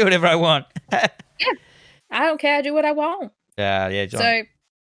 I Yeah. can do whatever I want. I don't care. I do what I want. Yeah, John. So,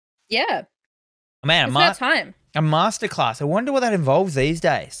 yeah, Man, it's about time. a masterclass. I wonder what that involves these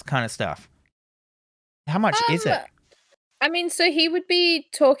days, kind of stuff. How much is it? I mean, so he would be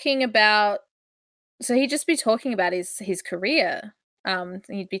talking about. So he'd just be talking about his career.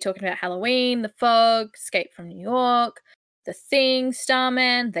 He'd be talking about Halloween, The Fog, Escape from New York, The Thing,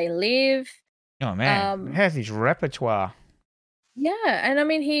 Starman, They Live. Oh man, he has his repertoire. Yeah, and I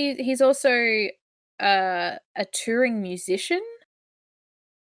mean he's also a touring musician.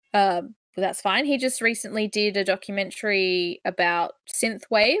 But that's fine. He just recently did a documentary about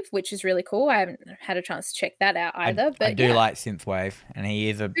synthwave, which is really cool. I haven't had a chance to check that out either. But I do like synthwave, and he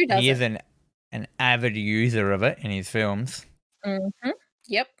is an avid user of it in his films. Mm-hmm.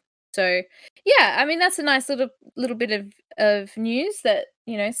 Yep. So yeah, I mean that's a nice little bit of news that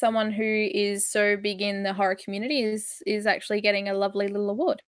someone who is so big in the horror community is actually getting a lovely little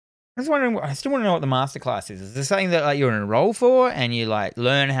award. I still want to know what the masterclass is. Is this something that like you're enrolled for and you like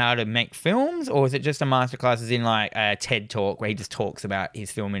learn how to make films, or is it just a masterclass as in like a TED talk where he just talks about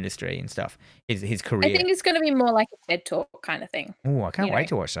his film industry and stuff, his career? I think it's going to be more like a TED talk kind of thing. Oh, I can't wait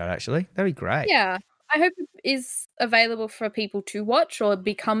to watch that. Actually, that'd be great. Yeah, I hope it is available for people to watch, or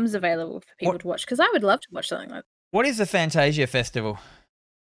becomes available for people to watch, because I would love to watch something like that. What is the Fantasia Festival?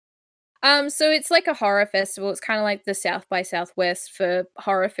 So it's like a horror festival. It's kind of like the South by Southwest for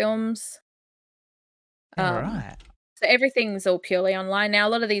horror films. All right. So everything's all purely online now.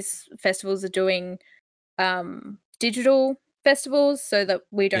 A lot of these festivals are doing digital festivals so that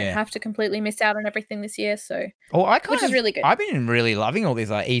we don't have to completely miss out on everything this year. So, which is really good. I've been really loving all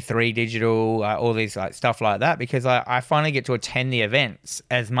these like E3 digital, all these like stuff like that, because I finally get to attend the events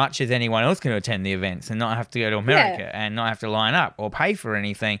as much as anyone else can attend the events and not have to go to America and not have to line up or pay for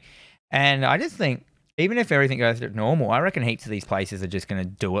anything. And I just think, even if everything goes to normal, I reckon heaps of these places are just going to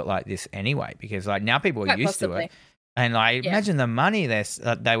do it like this anyway, because like now people are used to it. And I imagine the money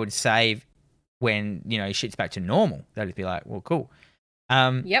they would save when, shit's back to normal. They'd be like, well, cool.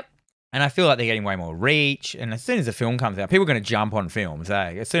 Yep. And I feel like they're getting way more reach. And as soon as the film comes out, people are going to jump on films.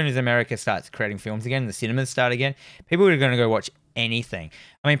 As soon as America starts creating films again, the cinemas start again, people are going to go watch anything.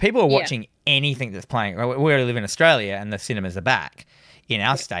 I mean, people are watching anything that's playing. We live in Australia and the cinemas are back. In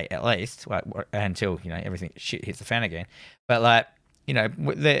our state, at least, until everything shit hits the fan again. But like,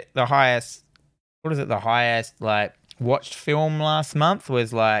 the highest, the highest like watched film last month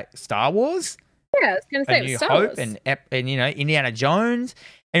was like Star Wars. Yeah, I was going to say A New Star Hope Wars. and Indiana Jones.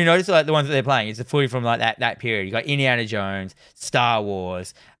 And you notice like the ones that they're playing, it's fully from like that period. You got Indiana Jones, Star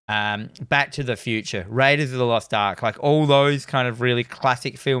Wars, Back to the Future, Raiders of the Lost Ark, like all those kind of really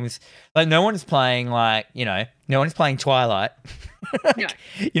classic films. Like no one's playing no one's playing Twilight. No.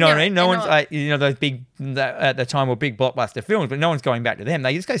 You know what I mean? No one's like, those big, at the time were big blockbuster films, but no one's going back to them.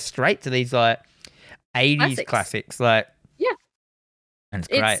 They just go straight to these like 80s classics. Like, yeah. And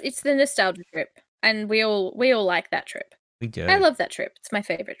it's great. It's the nostalgia trip. And we all like that trip. We do. I love that trip. It's my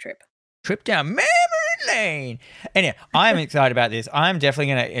favorite trip. Trip down memory lane. Anyway, I'm excited about this. I'm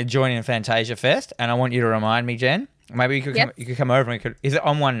definitely going to join in Fantasia Fest, and I want you to remind me, Jen. Maybe you could come over and is it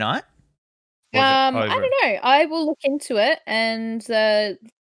on one night? I don't know. I will look into it and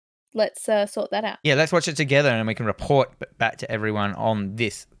let's sort that out. Yeah, let's watch it together and we can report back to everyone on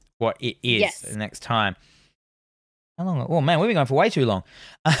this, what it is the next time. How long? Oh, man, we've been going for way too long.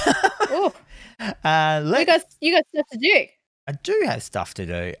 You got stuff to do. I do have stuff to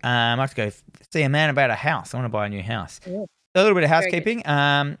do. I have to go see a man about a house. I want to buy a new house. Yeah. A little bit of housekeeping.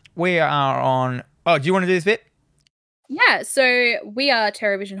 We are on... Oh, do you want to do this bit? Yeah, so we are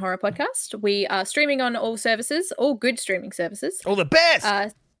TerrorVision Horror Podcast. We are streaming on all services, all good streaming services. All the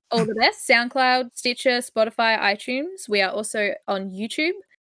best! All the best. SoundCloud, Stitcher, Spotify, iTunes. We are also on YouTube.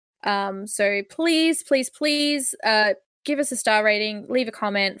 So please, please, please give us a star rating, leave a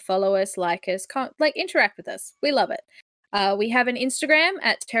comment, follow us, like us, interact with us. We love it. We have an Instagram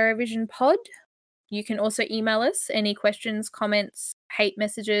at TerrorVision Pod. You can also email us any questions, comments, hate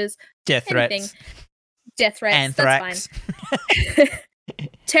messages, death threats. Death threats. Anthrax. That's fine.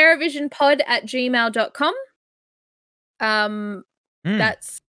 TerrorVisionPod@gmail.com.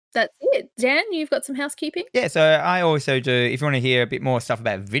 That's it. Dan, you've got some housekeeping? Yeah, so I also do, if you want to hear a bit more stuff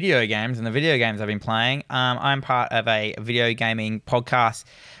about video games and the video games I've been playing, I'm part of a video gaming podcast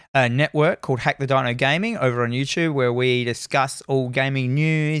a network called Hack the Dino Gaming over on YouTube, where we discuss all gaming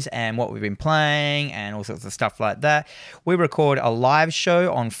news and what we've been playing and all sorts of stuff like that. We record a live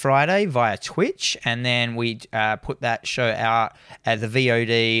show on Friday via Twitch, and then we put that show out as a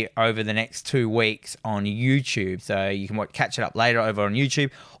VOD over the next 2 weeks on YouTube. So you can catch it up later over on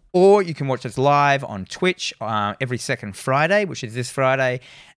YouTube, or you can watch us live on Twitch every second Friday, which is this Friday.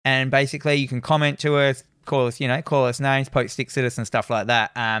 And basically you can comment to us, call us names, poke sticks at us and stuff like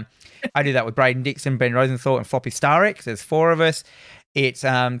that. I do that with Braden Dixon, Ben Rosenthal, and Floppy Starrick. There's 4 of us. It's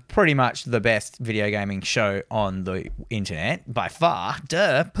pretty much the best video gaming show on the internet by far.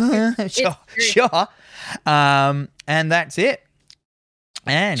 Duh. Sure. And that's it.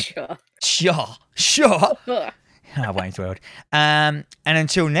 And sure. Wayne's World. And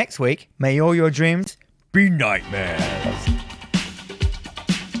until next week, may all your dreams be nightmares.